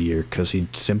 18 on the year because he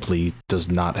simply does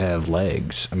not have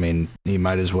legs. He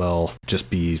might as well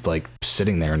just be,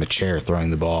 sitting there in a chair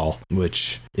throwing the ball,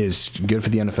 which is good for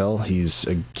the NFL. He's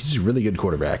a really good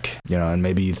quarterback, and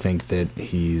maybe you think that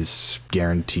he's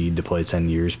guaranteed to play 10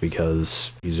 years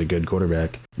because he's a good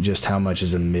quarterback. Just how much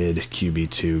is a mid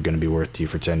QB2 going to be worth to you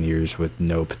for 10 years with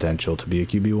no potential to be a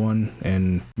QB1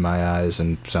 in my eyes,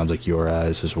 and sounds like your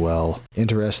eyes as well?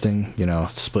 Interesting,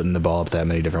 splitting the ball up that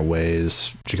many different ways.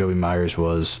 Jacoby Myers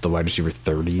was the wide receiver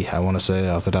 30, I want to say,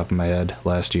 off the top of my head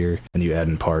last year. And you add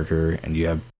in Parker, and you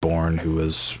have Bourne, who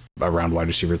was around wide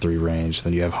receiver 3 range.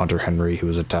 Then you have Hunter Henry, who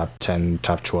was a top 10,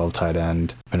 top 12 tight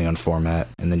end, depending on format.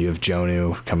 And then you have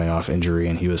Jonnu coming off injury,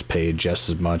 and he was paid just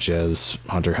as much as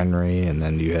Hunter Henry. And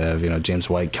then you have, James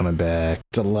White coming back.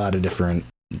 It's a lot of different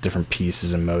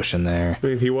pieces in motion there.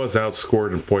 He was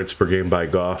outscored in points per game by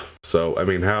Goff. So,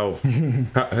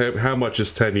 how much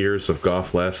is 10 years of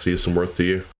Goff last season worth to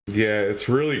you? Yeah, it's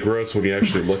really gross when you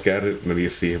actually look at it and then you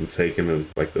see him taken in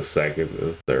the 2nd,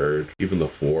 the 3rd, even the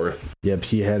 4th. Yep,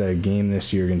 he had a game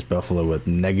this year against Buffalo with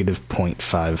negative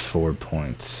 0.54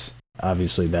 points.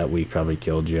 Obviously, that week probably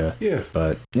killed you. Yeah.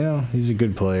 But, he's a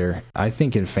good player. I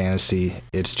think in fantasy,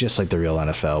 it's just like the real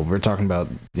NFL. We're talking about,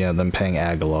 them paying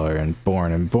Aguilar and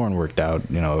Bourne worked out,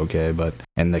 okay,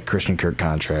 and the Christian Kirk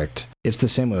contract. It's the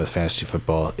same way with fantasy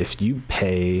football. If you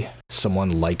pay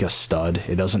someone like a stud,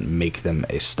 it doesn't make them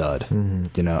a stud.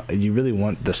 Mm-hmm. You really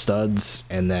want the studs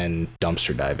and then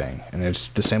dumpster diving. And it's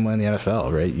the same way in the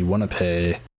NFL, right? You want to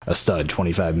pay a stud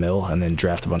 $25 million and then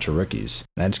draft a bunch of rookies.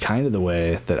 And that's kind of the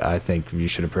way that I think you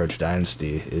should approach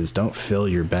Dynasty is don't fill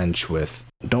your bench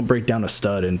don't break down a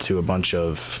stud into a bunch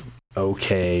of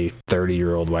okay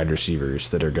 30-year-old wide receivers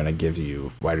that are going to give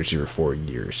you wide receiver 4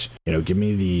 years. Give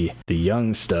me the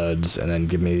young studs and then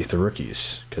give me the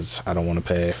rookies because I don't want to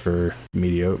pay for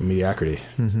mediocrity.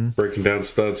 Mm-hmm. Breaking down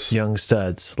studs. Young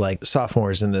studs, like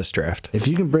sophomores in this draft. If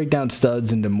you can break down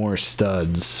studs into more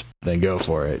studs, then go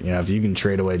for it. If you can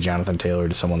trade away Jonathan Taylor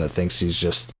to someone that thinks he's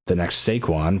just the next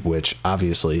Saquon, which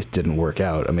obviously didn't work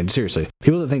out. I mean, seriously,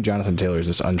 people that think Jonathan Taylor is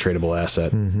this untradeable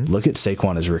asset, look at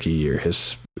Saquon his rookie year,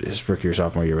 his rookie or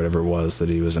sophomore year, whatever it was, that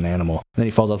he was an animal. And then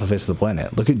he falls off the face of the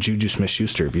planet. Look at Juju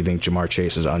Smith-Schuster if you think Jamar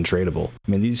Chase is untradeable.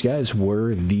 I mean, these guys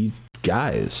were the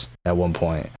guys at one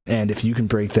point. And if you can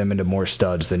break them into more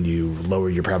studs, then you lower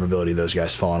your probability of those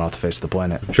guys falling off the face of the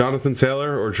planet. Jonathan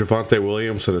Taylor or Javonte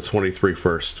Williams at a 23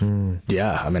 first?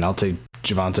 Yeah, I mean, I'll take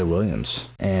Javonte Williams.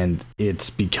 And it's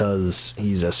because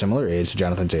he's a similar age to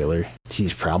Jonathan Taylor.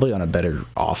 He's probably on a better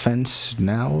offense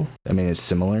now. I mean, it's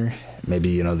similar.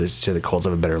 Maybe, the Colts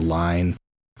have a better line.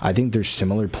 I think they're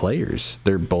similar players.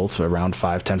 They're both around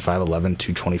 5'10", 5'11",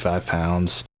 225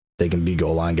 pounds. They can be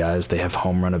goal line guys. They have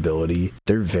home run ability.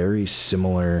 They're very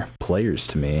similar players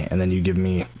to me. And then you give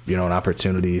me, an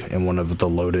opportunity in one of the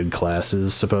loaded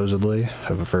classes, supposedly,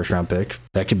 of a first round pick.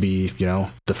 That could be,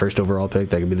 the first overall pick.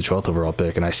 That could be the 12th overall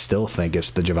pick. And I still think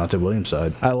it's the Javonte Williams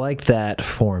side. I like that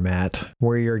format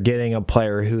where you're getting a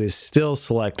player who is still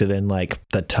selected in like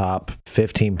the top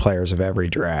 15 players of every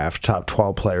draft, top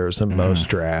 12 players in most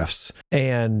drafts,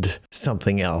 and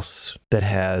something else that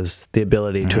has the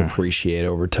ability to appreciate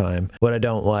over time. What I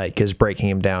don't like is breaking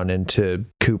him down into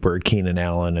Cooper, Keenan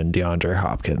Allen, and DeAndre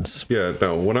Hopkins. Yeah,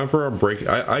 no, whenever I'm breaking,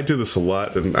 I do this a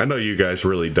lot, and I know you guys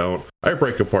really don't. I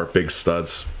break apart big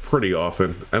studs pretty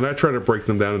often, and I try to break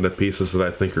them down into pieces that I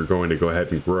think are going to go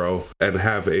ahead and grow and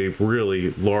have a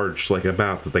really large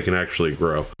amount that they can actually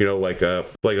grow. Like a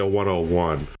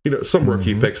 101. Some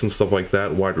rookie picks and stuff like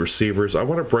that, wide receivers. I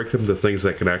want to break them to things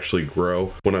that can actually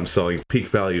grow when I'm selling peak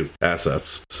value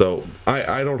assets. So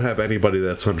I don't have anybody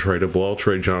that's untradeable. I'll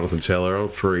trade Jonathan Taylor. I'll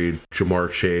trade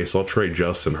Jamar Chase. I'll trade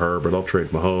Justin Herbert. I'll trade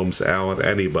Mahomes, Allen,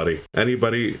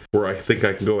 anybody where I think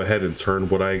I can go ahead and turn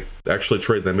what I actually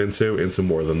trade them into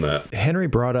more than that. Henry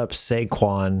brought up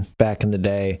Saquon back in the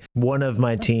day. One of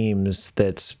my teams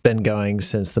that's been going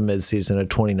since the midseason of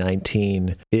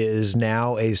 2019 is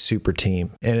now a super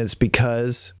team. And it's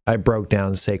because I broke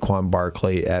down Saquon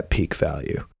Barkley at peak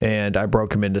value. And I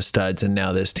broke him into studs, and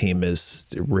now this team is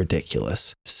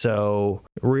ridiculous. So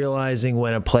realizing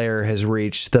when a player has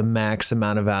reached the max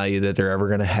amount of value that they're ever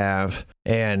going to have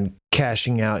and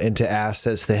cashing out into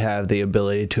assets that have the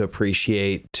ability to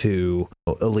appreciate to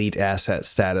elite asset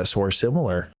status or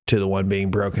similar to the one being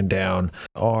broken down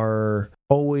are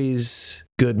always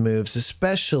good moves,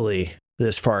 especially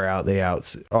this far out the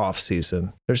off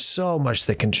season. There's so much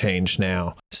that can change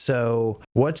now. So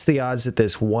what's the odds that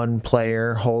this one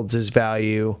player holds his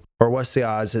value? Or what's the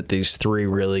odds that these three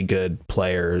really good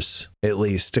players, at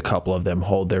least a couple of them,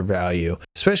 hold their value?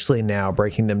 Especially now,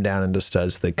 breaking them down into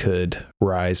studs that could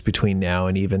rise between now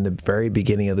and even the very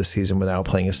beginning of the season without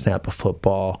playing a snap of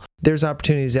football. There's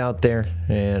opportunities out there.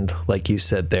 And like you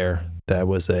said there, that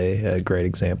was a great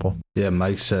example. Yeah,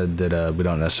 Mike said that we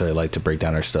don't necessarily like to break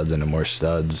down our studs into more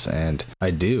studs. And I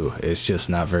do. It's just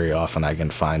not very often I can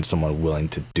find someone willing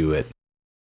to do it.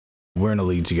 We're in a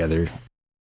league together,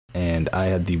 and I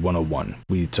had the 101.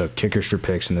 We took kickers for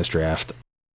picks in this draft.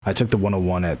 I took the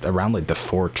 101 at around the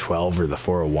 412 or the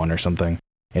 401 or something.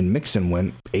 And Mixon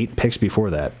went 8 picks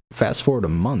before that. Fast forward a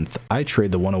month, I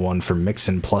trade the 101 for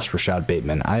Mixon plus Rashad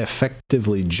Bateman. I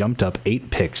effectively jumped up 8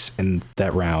 picks in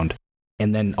that round,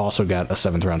 and then also got a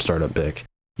 7th round startup pick.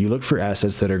 You look for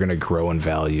assets that are going to grow in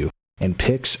value, and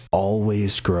picks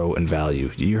always grow in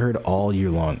value. You heard all year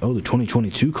long, oh, the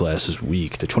 2022 class is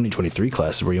weak. The 2023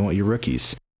 class is where you want your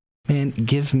rookies. Man,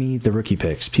 give me the rookie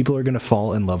picks. People are going to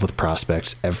fall in love with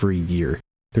prospects every year.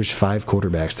 There's 5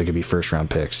 quarterbacks that could be first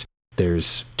round picks.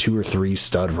 There's 2 or 3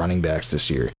 stud running backs this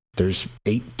year. There's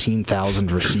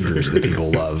 18,000 receivers that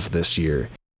people love this year.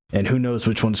 And who knows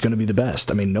which one's going to be the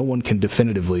best? I mean, no one can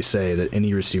definitively say that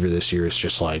any receiver this year is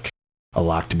just a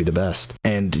lock to be the best.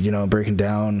 And, breaking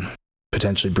down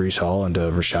potentially Breece Hall into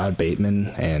Rashad Bateman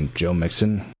and Joe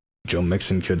Mixon. Joe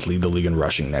Mixon could lead the league in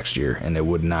rushing next year, and it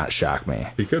would not shock me.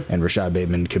 He could. And Rashad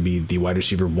Bateman could be the wide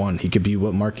receiver 1. He could be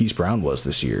what Marquise Brown was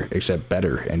this year, except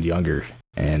better and younger.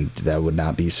 And that would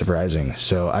not be surprising.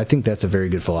 So I think that's a very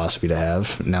good philosophy to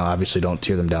have. Now, obviously, don't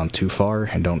tear them down too far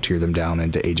and don't tear them down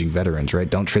into aging veterans, right?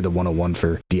 Don't trade the 101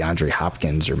 for DeAndre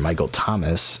Hopkins or Michael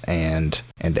Thomas and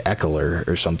Eckler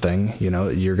or something. You know,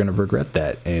 you're going to regret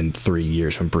that in 3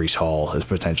 years when Breece Hall is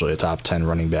potentially a top 10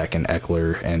 running back and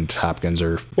Eckler and Hopkins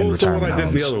are in retirement What I did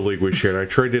in the homes. other league we shared, I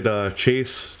traded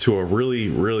Chase to a really,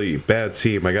 really bad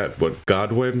team. I got,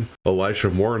 Godwin, Elijah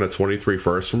Moore, and a 23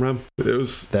 first from him. It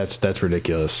was... That's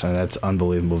ridiculous, and that's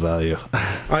unbelievable value.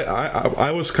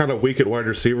 I was kind of weak at wide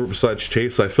receiver besides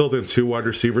Chase. I filled in 2 wide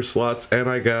receiver slots, and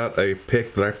I got a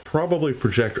pick that I probably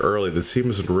project early. The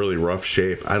team is in really rough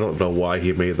shape. I don't know why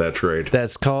he made that trade.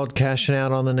 That's called cashing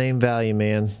out on the name value,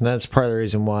 man. That's part of the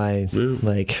reason why,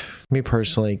 like, me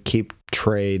personally, keep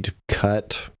trade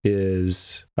cut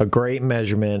is a great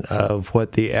measurement of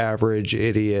what the average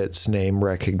idiot's name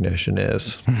recognition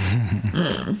is.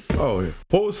 Oh,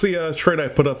 what was the trade I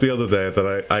put up the other day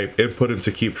that I input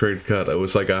into keep trade cut? It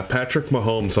was like Patrick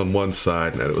Mahomes on one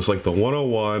side, and it was like the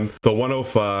 101, the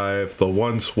 105, the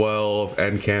 112,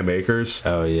 and Cam Akers.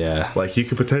 Oh, yeah. Like, you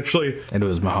could potentially... And it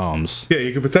was Mahomes. Yeah,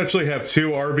 you could potentially have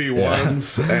 2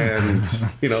 RB1s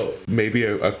and, you know, maybe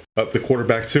the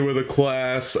quarterback 2 of the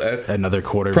class. Another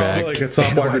quarterback. Probably like a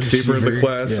top wide receiver in the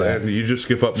class, yeah. and you just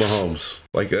give up Mahomes.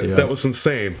 Like, that was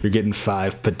insane. You're getting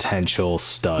 5 potential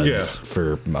studs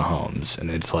for Mahomes, and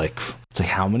it's like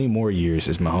how many more years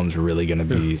is Mahomes really going to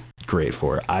be great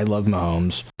for? I love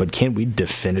Mahomes, but can we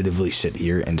definitively sit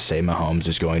here and say Mahomes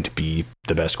is going to be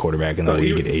the best quarterback in the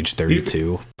league at age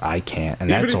 32? I can't, and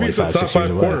that's only 5-6 years away. Even if he's a top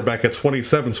 5 quarterback at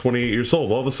 27, 28 years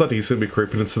old, all of a sudden he's going to be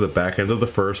creeping into the back end of the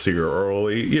first year, or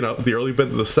the early bit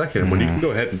of the second. When you can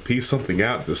go ahead and piece something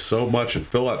out to so much and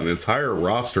fill out an entire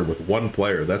roster with one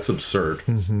player, that's absurd.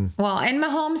 Well, and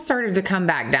Mahomes started to come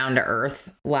back down to earth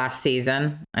last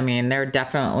season. I mean, there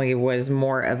definitely was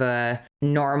more of a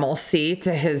normalcy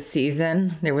to his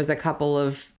season. There was a couple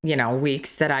of,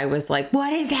 weeks that I was like,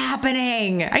 what is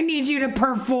happening? I need you to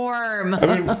perform. I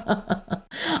mean,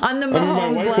 on the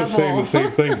Mahomes my wife level. was saying the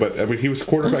same thing, but I mean, he was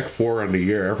quarterback 4 on the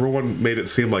year. Everyone made it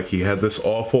seem like he had this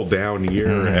awful down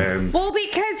year, and well,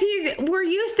 because we're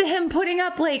used to him putting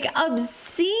up like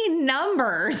obscene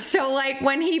numbers. So like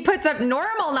when he puts up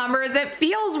normal numbers, it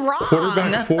feels wrong.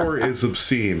 Quarterback 4 is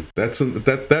obscene. That's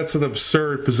an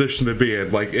absurd position to be in.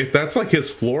 Like, if that's like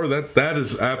his floor, that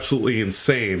is absolutely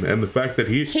insane. And the fact that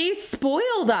he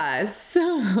spoiled us.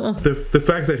 the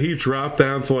fact that he dropped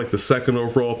down to like the 2nd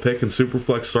overall pick in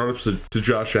Superflex startups to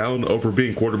Josh Allen over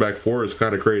being quarterback 4 is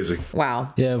kind of crazy.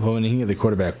 Wow. Yeah, but when you get the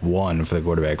quarterback 1 for the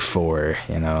quarterback 4,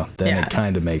 then it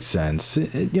kind of makes sense.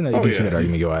 You can see that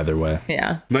argument go either way.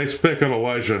 Yeah. Nice pick on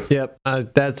Elijah. Yep.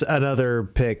 That's another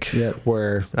pick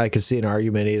where I could see an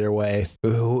argument either way.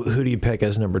 Who do you pick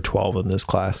as number 12 in this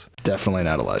class? Definitely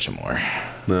not Elijah Moore.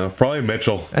 No, probably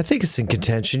Mitchell. I think it's in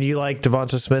contention. You like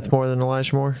Devonta Smith more than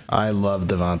Elijah Moore? I love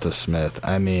Devonta Smith.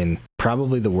 I mean,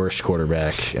 probably the worst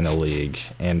quarterback in the league,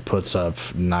 and puts up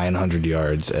 900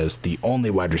 yards as the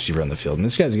only wide receiver on the field. And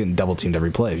this guy's getting double teamed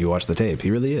every play if you watch the tape. He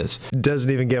really is. Doesn't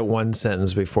even get one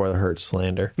sentence before the Hurts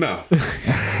slander. No.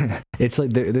 It's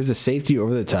like there's a safety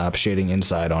over the top shading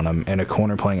inside on him and a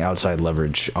corner playing outside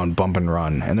leverage on bump and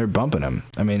run, and they're bumping him.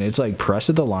 I mean, it's like press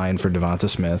at the line for Devonta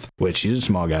Smith, which he's a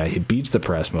small guy. He beats the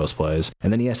press most plays,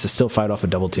 and then he has to still fight off a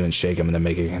double team and shake him and then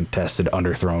make a contested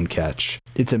underthrown catch.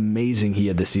 It's amazing he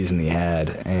had the season he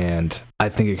had, and I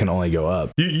think it can only go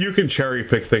up. You can cherry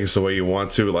pick things the way you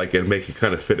want to, like, and make it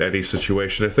kind of fit any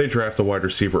situation. If they draft a wide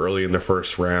receiver early in the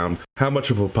first round, how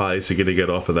much of a pie is he going to get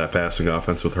off of that passing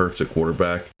offense with Hurts at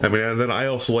quarterback? I mean, and then I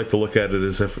also like to look at it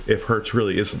as if Hurts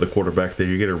really isn't the quarterback there,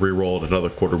 you get to re-roll another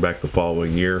quarterback the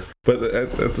following year. But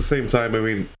at the same time, I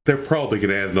mean, they're probably going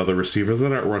to add another receiver. They're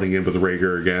not running in with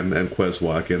Rager again and Quez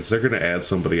Watkins. They're going to add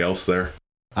somebody else there.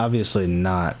 Obviously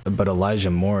not, but Elijah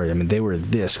Moore, I mean, they were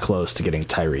this close to getting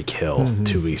Tyreek Hill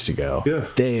 2 weeks ago. Yeah.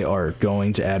 They are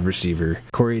going to add receiver.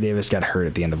 Corey Davis got hurt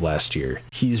at the end of last year.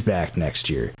 He's back next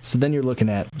year. So then you're looking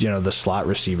at, the slot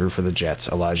receiver for the Jets,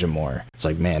 Elijah Moore. It's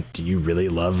like, man, do you really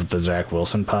love the Zach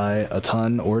Wilson pie a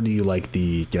ton? Or do you like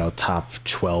the, top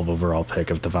 12 overall pick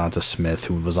of Devonta Smith,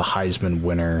 who was a Heisman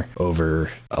winner over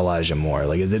Elijah Moore?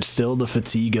 Like, is it still the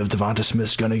fatigue of Devonta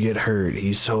Smith's going to get hurt?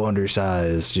 He's so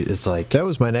undersized. It's like... That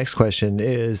was my next question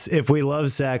is, if we love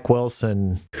Zach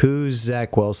Wilson, who's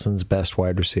Zach Wilson's best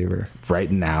wide receiver?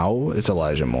 Right now, it's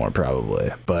Elijah Moore,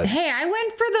 probably. But Hey, I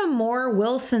went for the Moore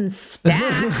Wilson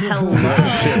stack.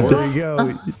 Hello. There you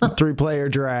go. 3-player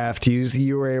draft.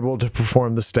 You were able to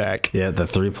perform the stack. yeah, the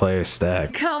 3-player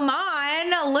stack. Come on.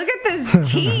 Look at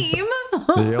this team.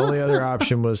 The only other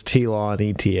option was T-Law and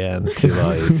ETN.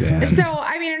 So,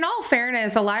 I mean, in all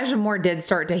fairness, Elijah Moore did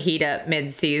start to heat up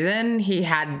mid-season. He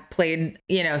had played,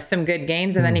 some good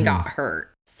games, and then he got hurt.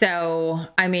 So,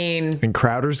 I mean... And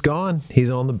Crowder's gone. He's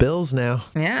on the Bills now.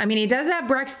 Yeah, I mean, he does have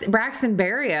Braxton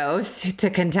Berrios to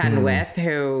contend with,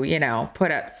 who,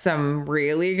 put up some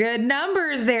really good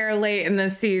numbers there late in the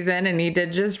season, and he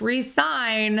did just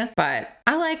re-sign. But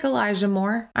I like Elijah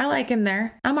Moore. I like him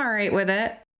there. I'm all right with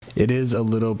it. It is a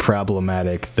little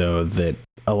problematic, though, that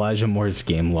Elijah Moore's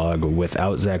game log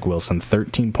without Zach Wilson,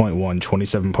 13.1,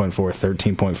 27.4,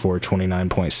 13.4,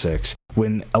 29.6.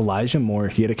 When Elijah Moore,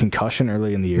 he had a concussion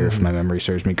early in the year, if my memory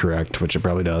serves me correct, which it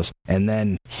probably does. And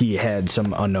then he had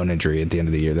some unknown injury at the end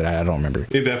of the year that I don't remember.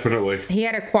 Indefinitely. He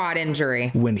had a quad injury.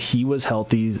 When he was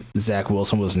healthy, Zach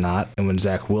Wilson was not. And when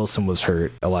Zach Wilson was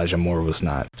hurt, Elijah Moore was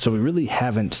not. So we really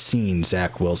haven't seen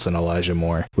Zach Wilson, Elijah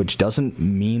Moore, which doesn't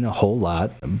mean a whole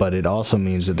lot, but it also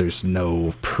means that there's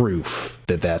no proof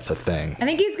that that's a thing. I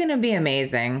think he's going to be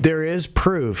amazing. There is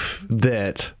proof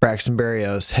that Braxton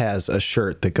Berrios has a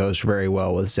shirt that goes very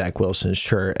well with Zach Wilson's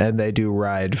shirt, and they do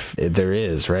ride. There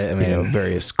is, right? I mean,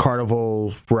 various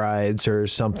carnival rides or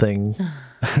something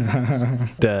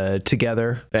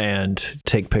together and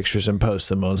take pictures and post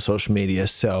them on social media.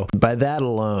 So by that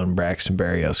alone, Braxton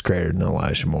Berrios greater than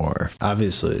Elijah Moore.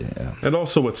 Obviously, yeah. And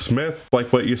also with Smith,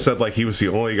 like what you said, like he was the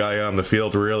only guy on the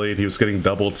field really, and he was getting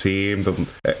double teamed,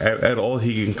 and all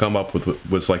he can come up with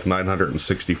was like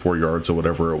 964 yards or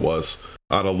whatever it was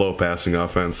on a low passing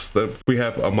offense. Then we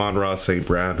have Amon-Ra St.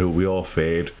 Brown, who we all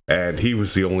fade, and he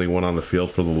was the only one on the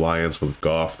field for the Lions with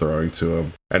Goff throwing to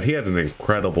him. And he had an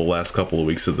incredible last couple of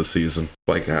weeks of the season.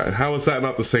 Like, how is that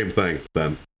not the same thing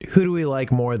then? Who do we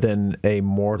like more than a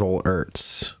mortal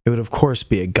Ertz? It would, of course,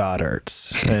 be a God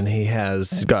Ertz, and he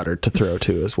has Goddard to throw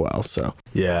to as well. So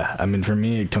yeah, I mean, for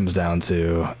me, it comes down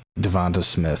to Devonta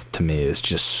Smith. To me, is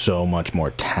just so much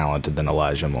more talented than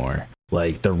Elijah Moore.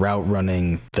 Like the route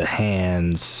running, the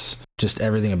hands, just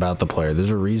everything about the player. There's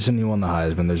a reason he won the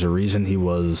Heisman. There's a reason he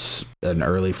was an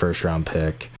early first-round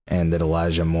pick, and that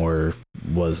Elijah Moore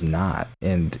was not.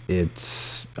 And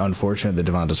it's unfortunate that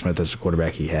Devonta Smith is the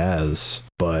quarterback he has,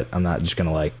 but I'm not just going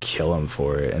to like kill him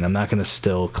for it. And I'm not going to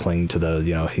still cling to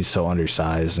the, he's so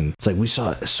undersized. And it's like we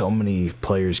saw so many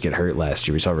players get hurt last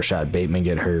year. We saw Rashad Bateman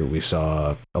get hurt. We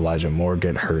saw Elijah Moore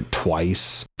get hurt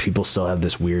twice. People still have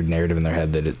this weird narrative in their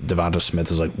head that Devonta Smith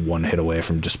is like one hit away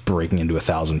from just breaking into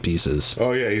 1,000 pieces.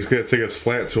 Oh yeah, he's going to take a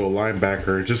slant to a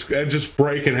linebacker and just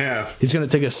break in half. He's going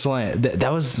to take a slant.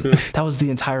 That was the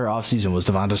entire offseason was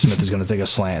Devonta Smith is going to take a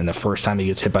slant, and the first time he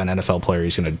gets hit by an NFL player,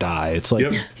 he's going to die. It's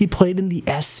like he played in the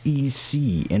SEC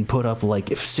and put up like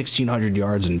 1,600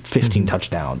 yards and 15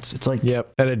 touchdowns. It's like...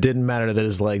 Yep, and it didn't matter that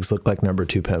his legs looked like number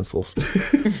 2 pencils.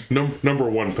 Number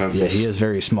 1 pencils. Yeah, he has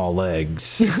very small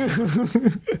legs.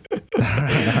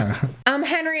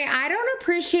 Henry, I don't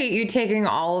appreciate you taking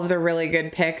all of the really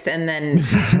good picks and then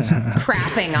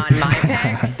crapping on my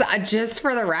picks, just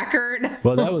for the record.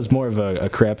 Well, that was more of a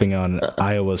crapping on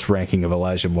Iowa's ranking of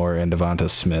Elijah Moore and Devonta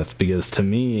Smith, because to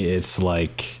me, it's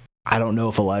like, I don't know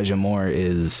if Elijah Moore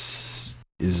is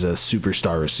a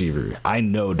superstar receiver. I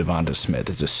know Devonta Smith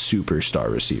is a superstar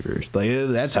receiver. Like,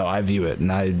 that's how I view it.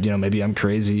 And maybe I'm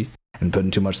crazy and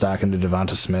putting too much stock into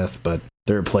Devonta Smith, but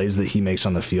there are plays that he makes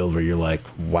on the field where you're like,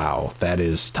 wow, that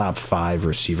is top 5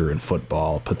 receiver in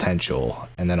football potential.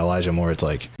 And then Elijah Moore, it's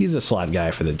like, he's a slot guy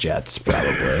for the Jets,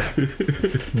 probably.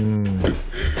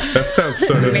 That sounds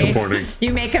so disappointing.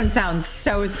 You make him sound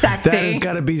so sexy. That has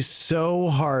got to be so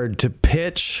hard to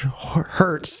pitch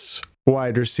Hurts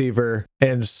wide receiver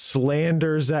and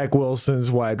slander Zach Wilson's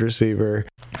wide receiver.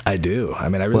 I do. I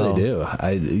mean, I really do.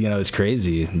 It's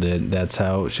crazy that's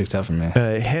how it shakes out for me.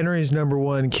 Henry's number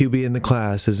 1 QB in the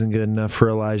class isn't good enough for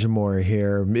Elijah Moore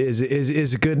here. Is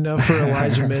it good enough for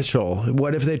Elijah Mitchell?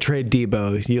 What if they trade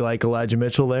Debo? You like Elijah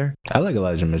Mitchell there? I like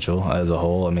Elijah Mitchell as a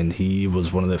whole. I mean, he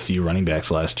was one of the few running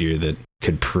backs last year that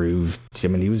could prove. I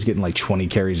mean, he was getting like 20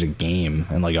 carries a game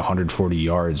and like 140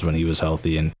 yards when he was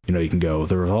healthy. And, you can go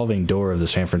the revolving door of the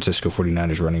San Francisco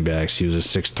 49ers running backs. He was a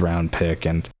 6th round pick,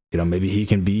 and, maybe he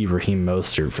can be Raheem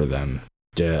Mostert for them.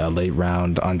 A late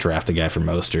round undrafted guy for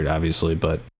Mostert, obviously,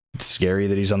 but it's scary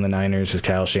that he's on the Niners with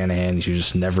Kyle Shanahan. You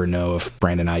just never know if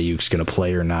Brandon Ayuk's going to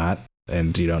play or not.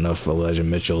 And you don't know if Elijah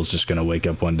Mitchell's just going to wake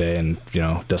up one day and,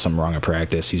 does something wrong in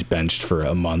practice. He's benched for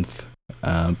a month.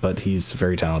 But he's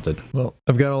very talented. Well,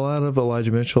 I've got a lot of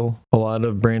Elijah Mitchell, a lot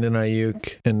of Brandon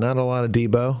Ayuk, and not a lot of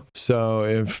Debo. So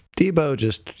if Debo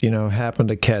just, happened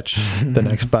to catch the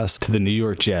next bus to the New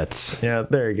York Jets. Yeah,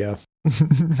 there you go.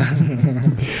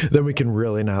 Then we can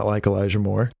really not like Elijah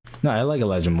Moore. No, I like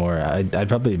Elijah Moore. I'd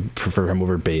probably prefer him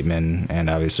over Bateman and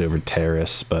obviously over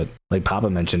Terrace. But like Papa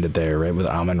mentioned it there, right, with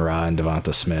Amon-Ra and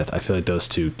Devonta Smith, I feel like those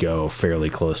two go fairly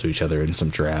close to each other in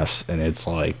some drafts. And it's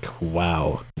like,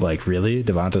 wow, like really?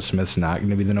 Devonta Smith's not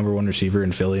going to be the number one receiver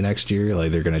in Philly next year?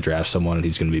 Like they're going to draft someone and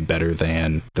he's going to be better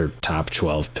than their top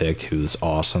 12 pick, who's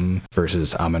awesome,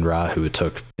 versus Amon-Ra, who it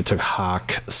took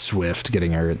Hawk Swift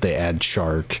getting hurt. They add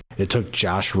Shark. It took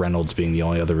Josh Reynolds being the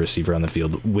only other receiver on the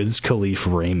field, Wiz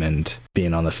Khalif Raymond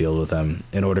being on the field with him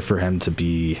in order for him to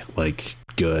be like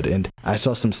good. And I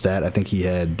saw some stat. I think he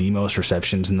had the most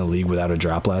receptions in the league without a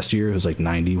drop last year. It was like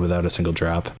 90 without a single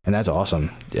drop. And that's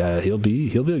awesome. Yeah, he'll be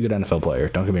a good NFL player.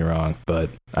 Don't get me wrong, but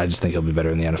I just think he'll be better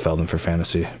in the NFL than for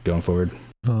fantasy going forward.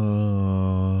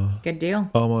 Good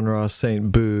deal. Amon-Ra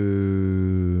St.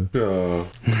 Boo.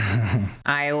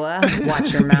 Iowa,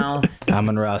 watch your mouth.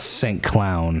 Amon-Ra St.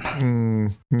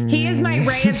 Clown. He is my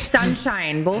ray of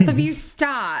sunshine. Both of you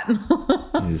stop.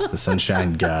 He's the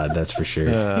sunshine god, that's for sure.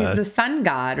 He's the sun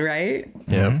god, right?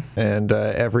 Yep. And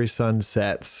every sun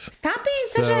sets. Stop being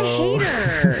such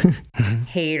a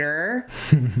hater.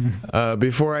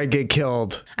 Before I get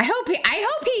killed. I hope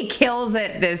he kills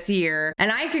it this year, and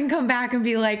I can come back and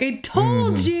be like, I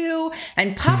told you.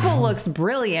 And Papa looks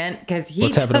brilliant because he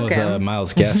What's took happening him. with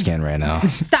Miles Gaskin right now?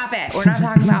 Stop it. We're not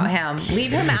talking about him.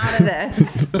 Leave him out of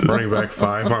this. Running back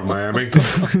 5 on Miami.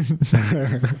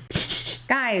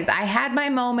 Guys, I had my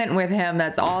moment with him.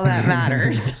 That's all that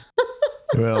matters.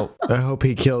 Well, I hope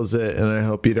he kills it, and I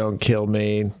hope you don't kill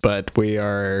me, but we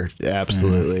are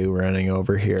absolutely running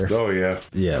over here. Oh, yeah.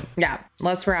 Yeah. Yeah,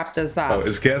 let's wrap this up. Oh,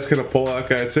 is Gas going to pull out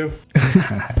guy too?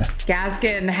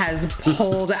 Gaskin has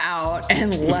pulled out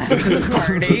and left the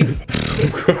party.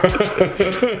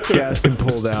 Gaskin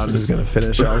pulled out and is going to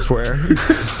finish elsewhere.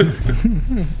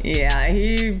 Yeah,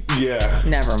 Yeah.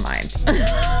 never mind.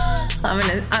 I'm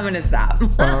gonna stop.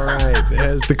 All right,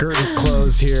 as the curtains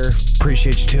close here,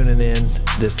 appreciate you tuning in.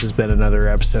 This has been another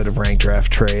episode of Rank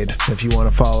Draft Trade. If you want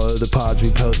to follow the pods we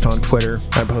post on Twitter,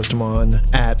 I post them on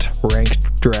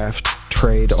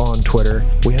 @RankDraftTrade on Twitter.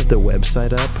 We have the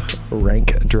website up,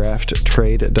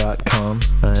 rankdrafttrade.com.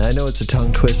 I know it's a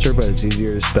tongue twister, but it's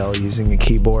easier to spell using a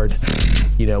keyboard.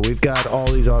 We've got all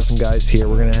these awesome guys here.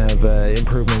 We're going to have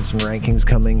improvements and rankings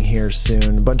coming here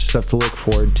soon. A bunch of stuff to look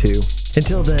forward to.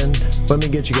 Until then, let me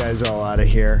get you guys all out of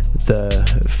here. The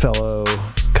fellow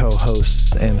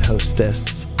co-hosts and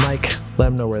hostess. Mike, let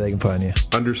them know where they can find you.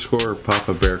 _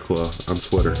 Papa Bear Claw on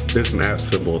Twitter. There's an @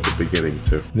 symbol at the beginning,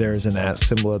 too. There's an @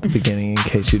 symbol at the beginning in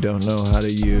case you don't know how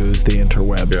to use the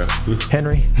interwebs. Yeah.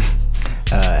 Henry?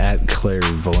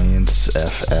 @Clairvoyance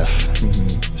FF.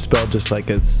 Spelled just like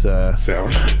it's,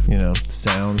 Sound.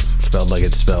 sounds. Spelled like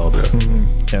it's spelled.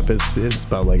 Yep, it's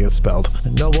spelled like it's spelled.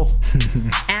 Noble?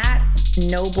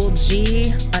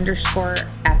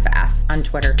 @NobleG_FF on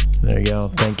Twitter. There you go.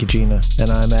 Thank you, Gina.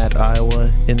 And I'm at Iowa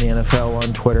in the NFL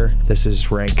on Twitter. This is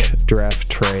Rank Draft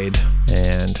Trade.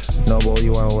 And Noble,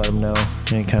 you want to let them know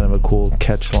any kind of a cool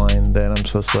catch line that I'm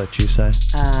supposed to let you say?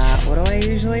 What do I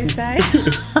usually say?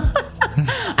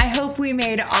 I hope we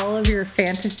made all of your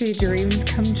fantasy dreams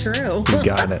come true. You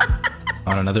got it.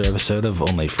 On another episode of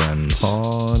Only Friends.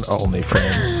 On Only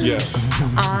Friends. Yes.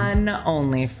 On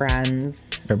Only Friends.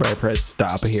 Everybody press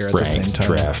stop here at the same Rank time.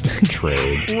 Draft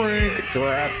Trade. Rank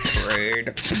Draft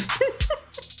Trade.